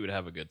 I think you would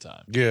have a good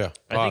time. Yeah. I think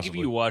if possibly.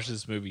 you watch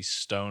this movie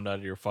stoned out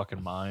of your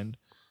fucking mind,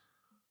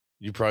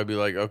 You'd probably be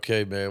like,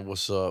 okay, man,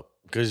 what's up?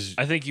 Because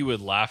I think you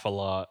would laugh a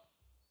lot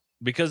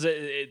because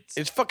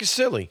it's fucking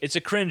silly. it's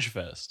a cringe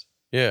fest.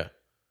 Yeah.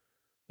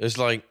 It's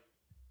like,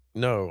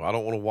 no, I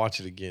don't want to watch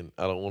it again.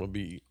 I don't want to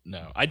be.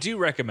 No, I do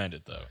recommend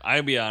it though.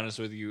 I'll be honest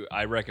with you.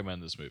 I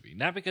recommend this movie.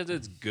 Not because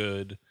it's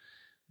good.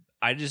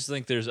 I just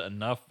think there's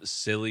enough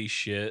silly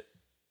shit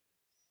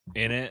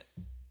in it.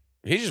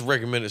 He just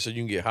recommended it so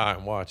you can get high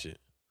and watch it.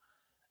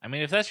 I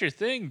mean, if that's your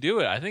thing, do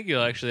it. I think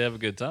you'll actually have a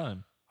good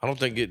time. I don't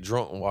think get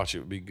drunk and watch it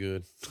would be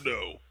good.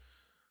 No.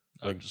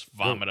 I'll Like, just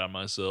vomit on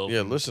myself.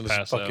 Yeah, and listen to some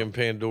pass out. fucking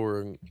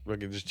Pandora and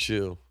fucking just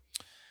chill.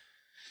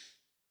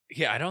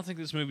 Yeah, I don't think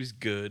this movie's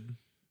good,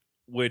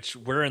 which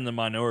we're in the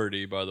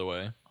minority, by the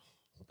way.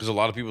 Because a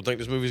lot of people think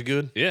this movie's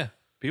good. Yeah,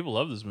 people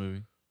love this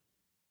movie.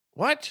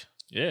 What?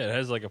 Yeah, it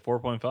has like a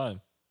 4.5.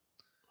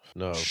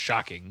 No.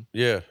 Shocking.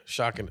 Yeah,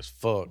 shocking as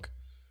fuck.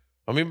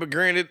 I mean, but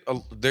granted,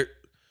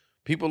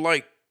 people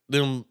like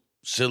them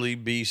silly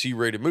B, C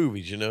rated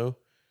movies,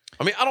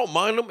 I mean, I don't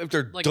mind them if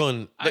they're Like,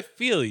 done. I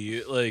feel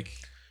you. Like,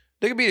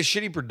 They could be a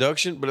shitty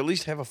production, but at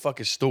least have a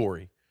fucking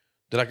story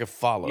that I could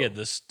follow. yeah,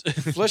 this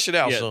Flesh it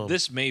out yeah, some.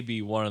 this may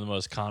be one of the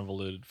most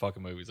convoluted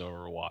fucking movies I've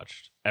ever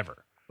watched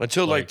ever.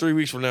 Until like like- 3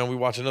 weeks from now, we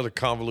watch another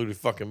convoluted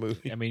fucking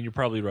movie. I mean, you're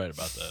probably right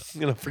about that.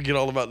 I'm gonna forget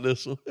all about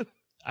this one.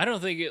 I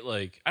don't think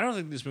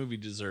this movie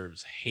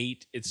deserves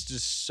hate. It's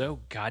just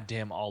so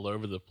goddamn all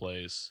over the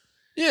place.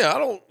 Yeah, I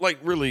don't like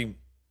really.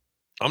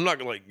 I'm not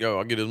gonna like, yo,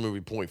 I'll get this movie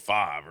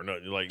 0.5 or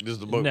nothing. Like, this is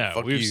the most. No,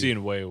 fuck we've you.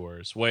 seen way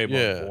worse, way more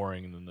Yeah.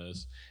 boring than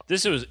this.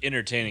 This was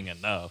entertaining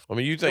enough. I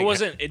mean, you think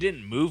It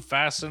didn't move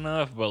fast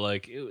enough, but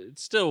like it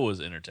still was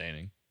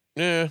entertaining.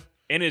 Yeah,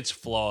 And its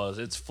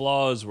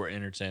flaws were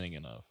entertaining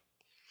enough.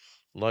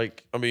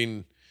 like, I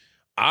mean,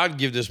 I'd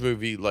give this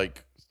movie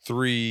like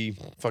 3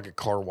 fucking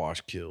car wash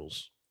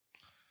kills.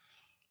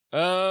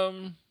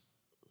 I'm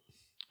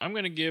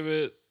gonna give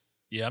it.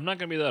 Yeah, I'm not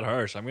gonna be that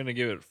harsh. I'm gonna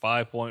give it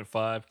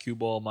 5.5 cue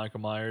ball Michael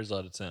Myers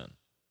out of 10.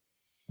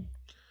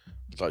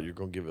 I thought you were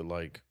gonna give it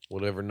like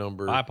whatever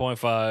number.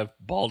 5.5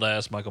 bald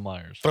ass Michael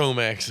Myers. Foam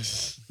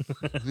axes.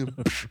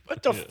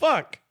 What the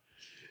fuck?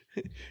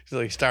 It's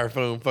like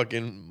styrofoam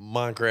fucking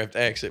Minecraft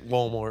axe at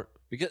Walmart.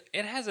 Because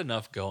it has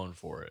enough going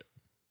for it,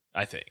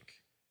 I think.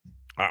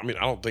 I mean,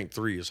 I don't think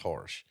 3 is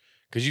harsh.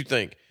 Because you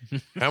think,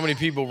 how many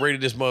people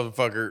rated this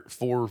motherfucker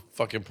 4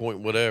 fucking point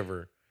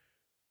whatever?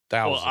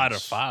 Thousands. Well, out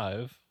of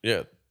 5,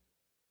 Yeah.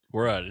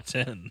 we're out of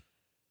 10.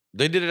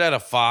 They did it out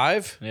of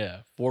 5? Yeah,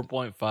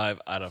 4.5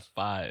 out of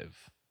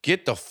 5.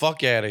 Get the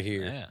fuck out of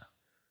here. Yeah.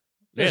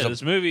 There's Yeah, a-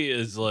 this movie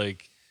is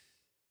like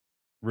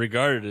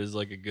regarded as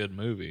like a good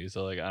movie.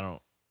 So like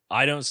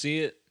I don't see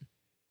it.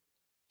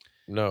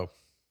 No.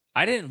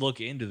 I didn't look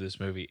into this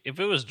movie. If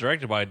it was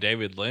directed by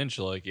David Lynch,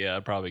 like, yeah,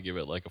 I'd probably give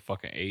it like a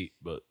fucking 8,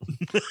 but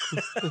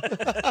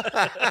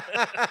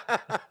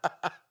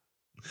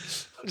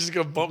I'm just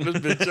going to bump this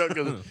bitch up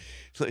because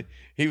like,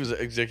 he was an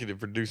executive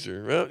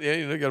producer. Well,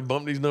 yeah, got to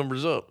bump these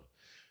numbers up.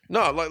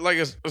 No, like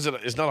I said,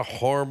 it's not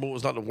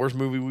it's not the worst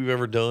movie we've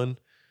ever done.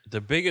 the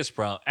biggest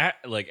problem,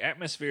 like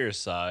atmosphere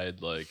aside,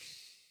 like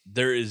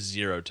there is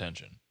zero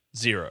tension.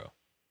 Zero.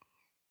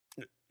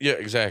 Yeah,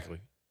 exactly.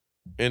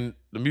 And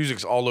the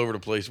music's all over the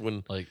place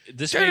when Like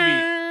this may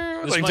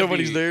be like might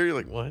somebody's be- there. You're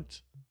like, what?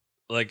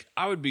 like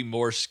I would be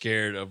more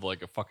scared of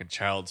like a fucking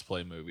Child's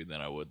Play movie than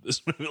I would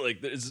this movie.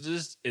 Like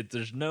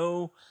there's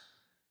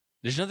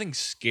nothing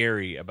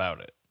scary about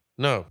it.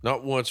 No,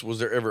 not once was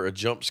there ever a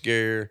jump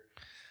scare,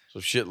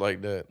 some shit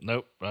like that.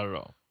 Nope, not at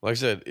all. Like I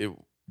said,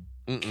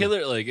 mm-mm.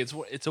 Killer, like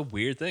it's a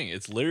weird thing.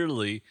 It's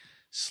literally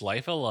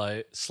slice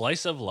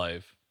of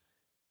life,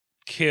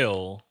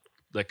 kill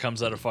that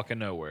comes out of fucking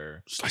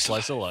nowhere.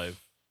 Slice of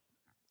life,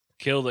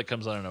 kill that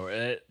comes out of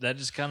nowhere. That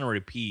just kind of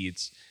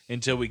repeats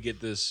until we get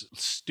this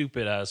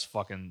stupid ass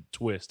fucking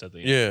twist at the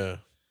end. Yeah.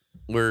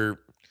 Where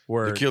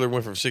Where the killer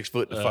went from 6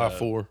 foot to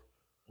 5'4".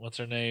 what's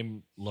her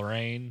name?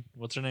 Lorraine.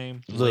 What's her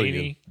name? Lillian.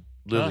 Lainey?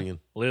 Lillian.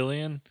 Huh?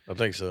 Lillian. I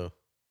think so.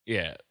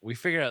 Yeah, we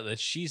figure out that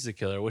she's the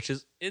killer, which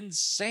is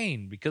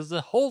insane because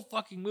the whole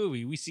fucking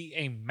movie we see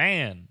a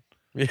man.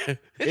 Yeah.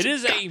 It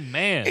is a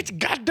man. It's a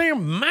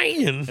goddamn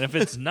man. And if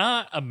it's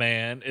not a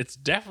man, it's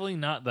definitely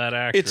not that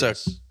actress.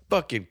 It's a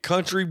fucking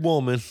country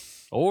woman.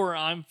 Or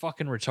I'm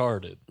fucking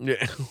retarded.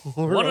 Yeah.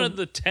 One of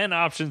the 10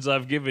 options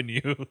I've given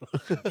you,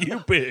 you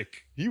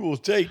pick. You will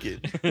take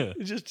it.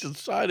 Just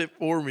decide it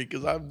for me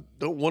because I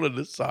don't want to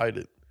decide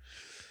it.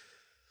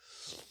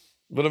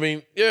 But I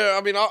mean, yeah,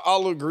 I mean,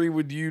 I'll agree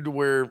with you to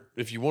where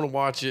if you want to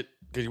watch it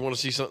because you want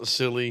to see something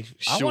silly,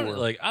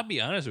 sure. I'll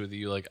be honest with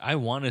you. Like, I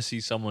want to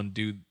see someone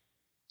do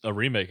a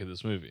remake of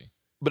this movie.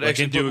 But like,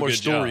 actually and do put a more good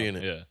story job.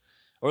 in it. Yeah.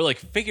 Or like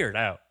figure it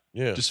out.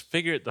 Yeah. Just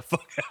figure it the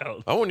fuck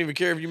out. I wouldn't even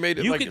care if you made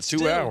it You like could a 2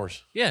 still-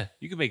 hours. Yeah.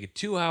 You can make it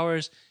 2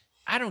 hours.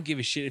 I don't give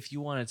a shit if you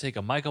want to take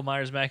a Michael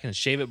Myers mask and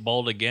shave it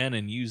bald again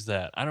and use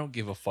that. I don't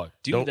give a fuck.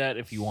 Do Don't- that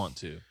if you want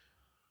to.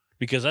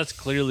 Because that's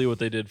clearly what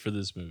they did for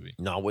this movie.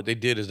 No, what they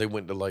did is they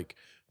went to like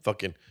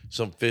fucking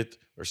some 5th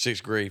or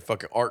 6th grade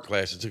fucking art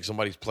class and took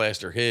somebody's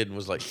plaster head and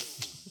was like,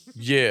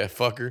 yeah,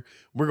 fucker,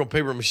 we're going to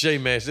paper mache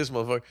mask this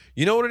motherfucker.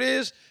 You know what it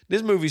is?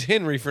 This movie's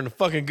Henry from The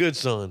Fucking Good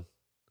Son.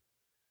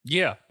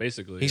 Yeah,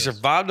 basically. He yes.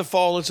 survived the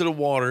fall into the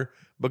water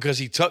because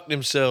he tucked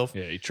himself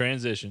Yeah, he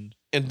transitioned.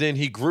 and then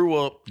he grew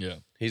up. Yeah.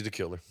 He's the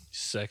killer.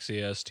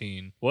 Sexy ass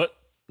teen. What?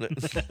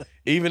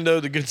 Even though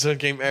the good son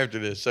came after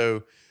this.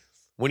 So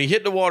when he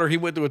hit the water, he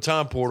went through a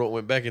time portal and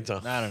went back in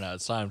time. No.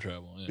 It's time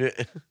travel. Yeah.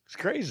 Yeah. It's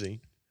crazy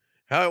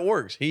how it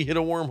works. He hit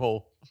a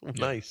wormhole.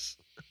 Nice.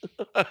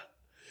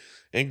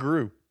 And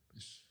grew.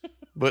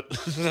 But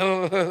this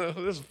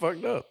is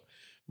fucked up.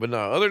 But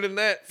no, other than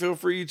that, feel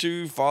free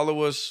to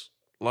follow us,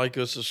 like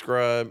us,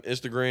 subscribe,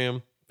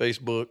 Instagram,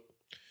 Facebook.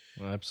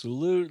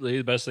 Absolutely.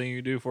 The best thing you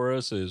can do for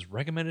us is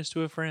recommend us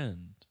to a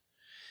friend.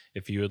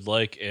 If you would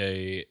like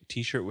a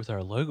t-shirt with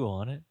our logo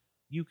on it,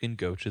 you can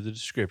go to the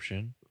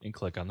description and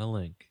click on the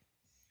link.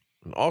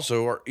 And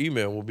also, our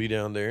email will be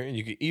down there, and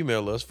you can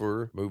email us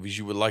for movies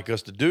you would like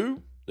us to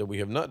do that we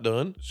have not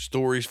done,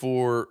 stories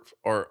for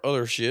our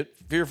other shit,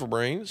 Fearful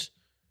Brains,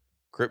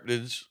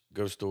 cryptids,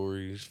 ghost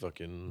stories,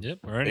 fucking Yep.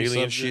 Or any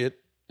alien subject, shit,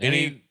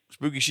 any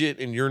spooky shit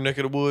in your neck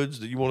of the woods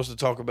that you want us to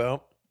talk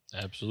about.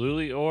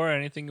 Absolutely. Or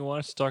anything you want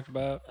us to talk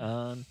about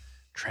on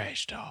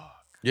Trash Talk.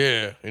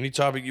 Yeah, any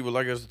topic you would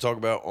like us to talk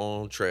about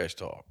on Trash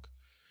Talk,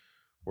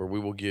 where we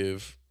will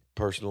give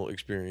personal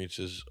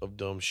experiences of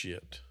dumb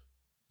shit.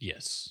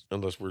 Yes.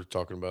 Unless we're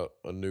talking about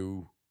a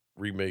new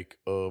remake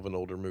of an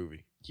older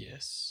movie.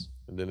 Yes.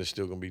 And then it's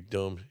still going to be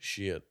dumb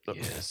shit.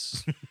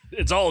 Yes.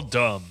 It's all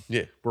dumb.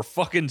 Yeah. We're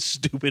fucking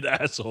stupid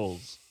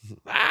assholes.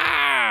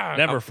 Ah!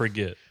 Never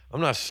forget. I'm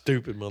not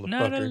stupid,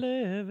 motherfucker.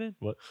 9/11.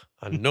 What?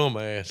 I know I'm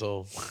an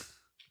asshole.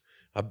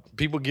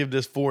 People give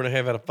this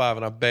 4.5 out of 5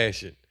 and I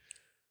bash it.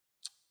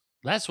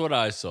 That's what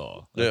I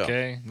saw. Yeah.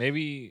 Okay.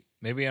 Maybe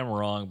I'm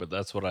wrong, but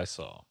that's what I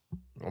saw.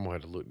 I'm going to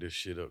have to look this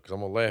shit up because I'm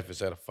going to laugh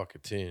it's at a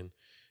fucking 10. And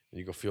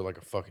you're going to feel like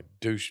a fucking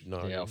douche. Yeah,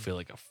 I'll feel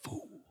like a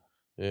fool.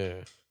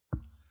 Yeah.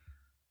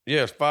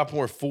 Yeah, it's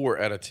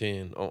 5.4 out of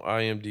 10 on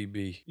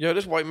IMDb. Yeah,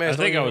 this white man. I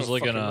think I was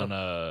looking on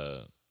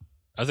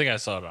I think I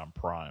saw it on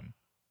Prime.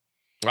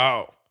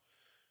 Oh.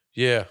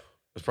 Yeah.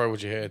 That's probably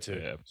what you had to.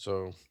 Yeah.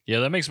 So, Yeah,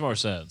 that makes more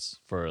sense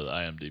for the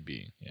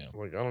IMDb. Yeah.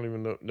 like, I don't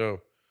even know. No.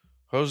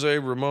 Jose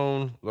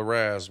Ramon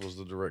Larraz was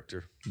the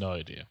director. No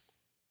idea.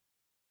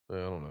 I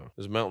don't know.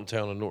 It's a mountain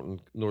town in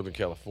Northern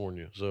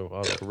California. So, I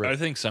was I correct.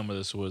 think some of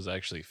this was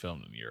actually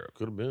filmed in Europe.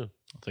 Could have been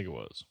I think it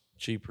was.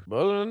 cheaper. But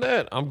other than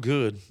that, I'm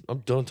good. I'm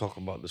done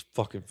talking about this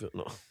fucking film.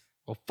 No.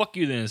 Well, fuck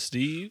you then,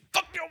 Steve.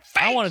 Fuck your face.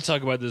 I want to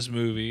talk about this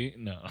movie.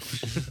 No.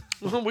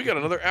 We got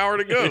another hour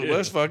to go.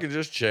 Let's fucking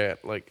just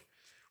chat. Like,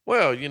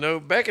 well,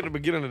 back at the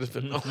beginning of this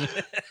film.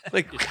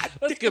 Like,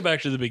 Let's get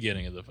back to the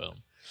beginning of the film.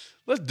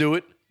 let's do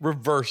it.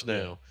 Reverse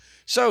now.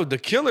 So the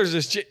killer's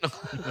this chick.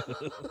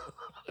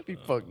 That'd be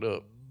fucked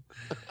up.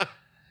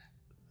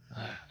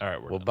 All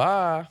right, we're Well, done.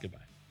 bye. Goodbye.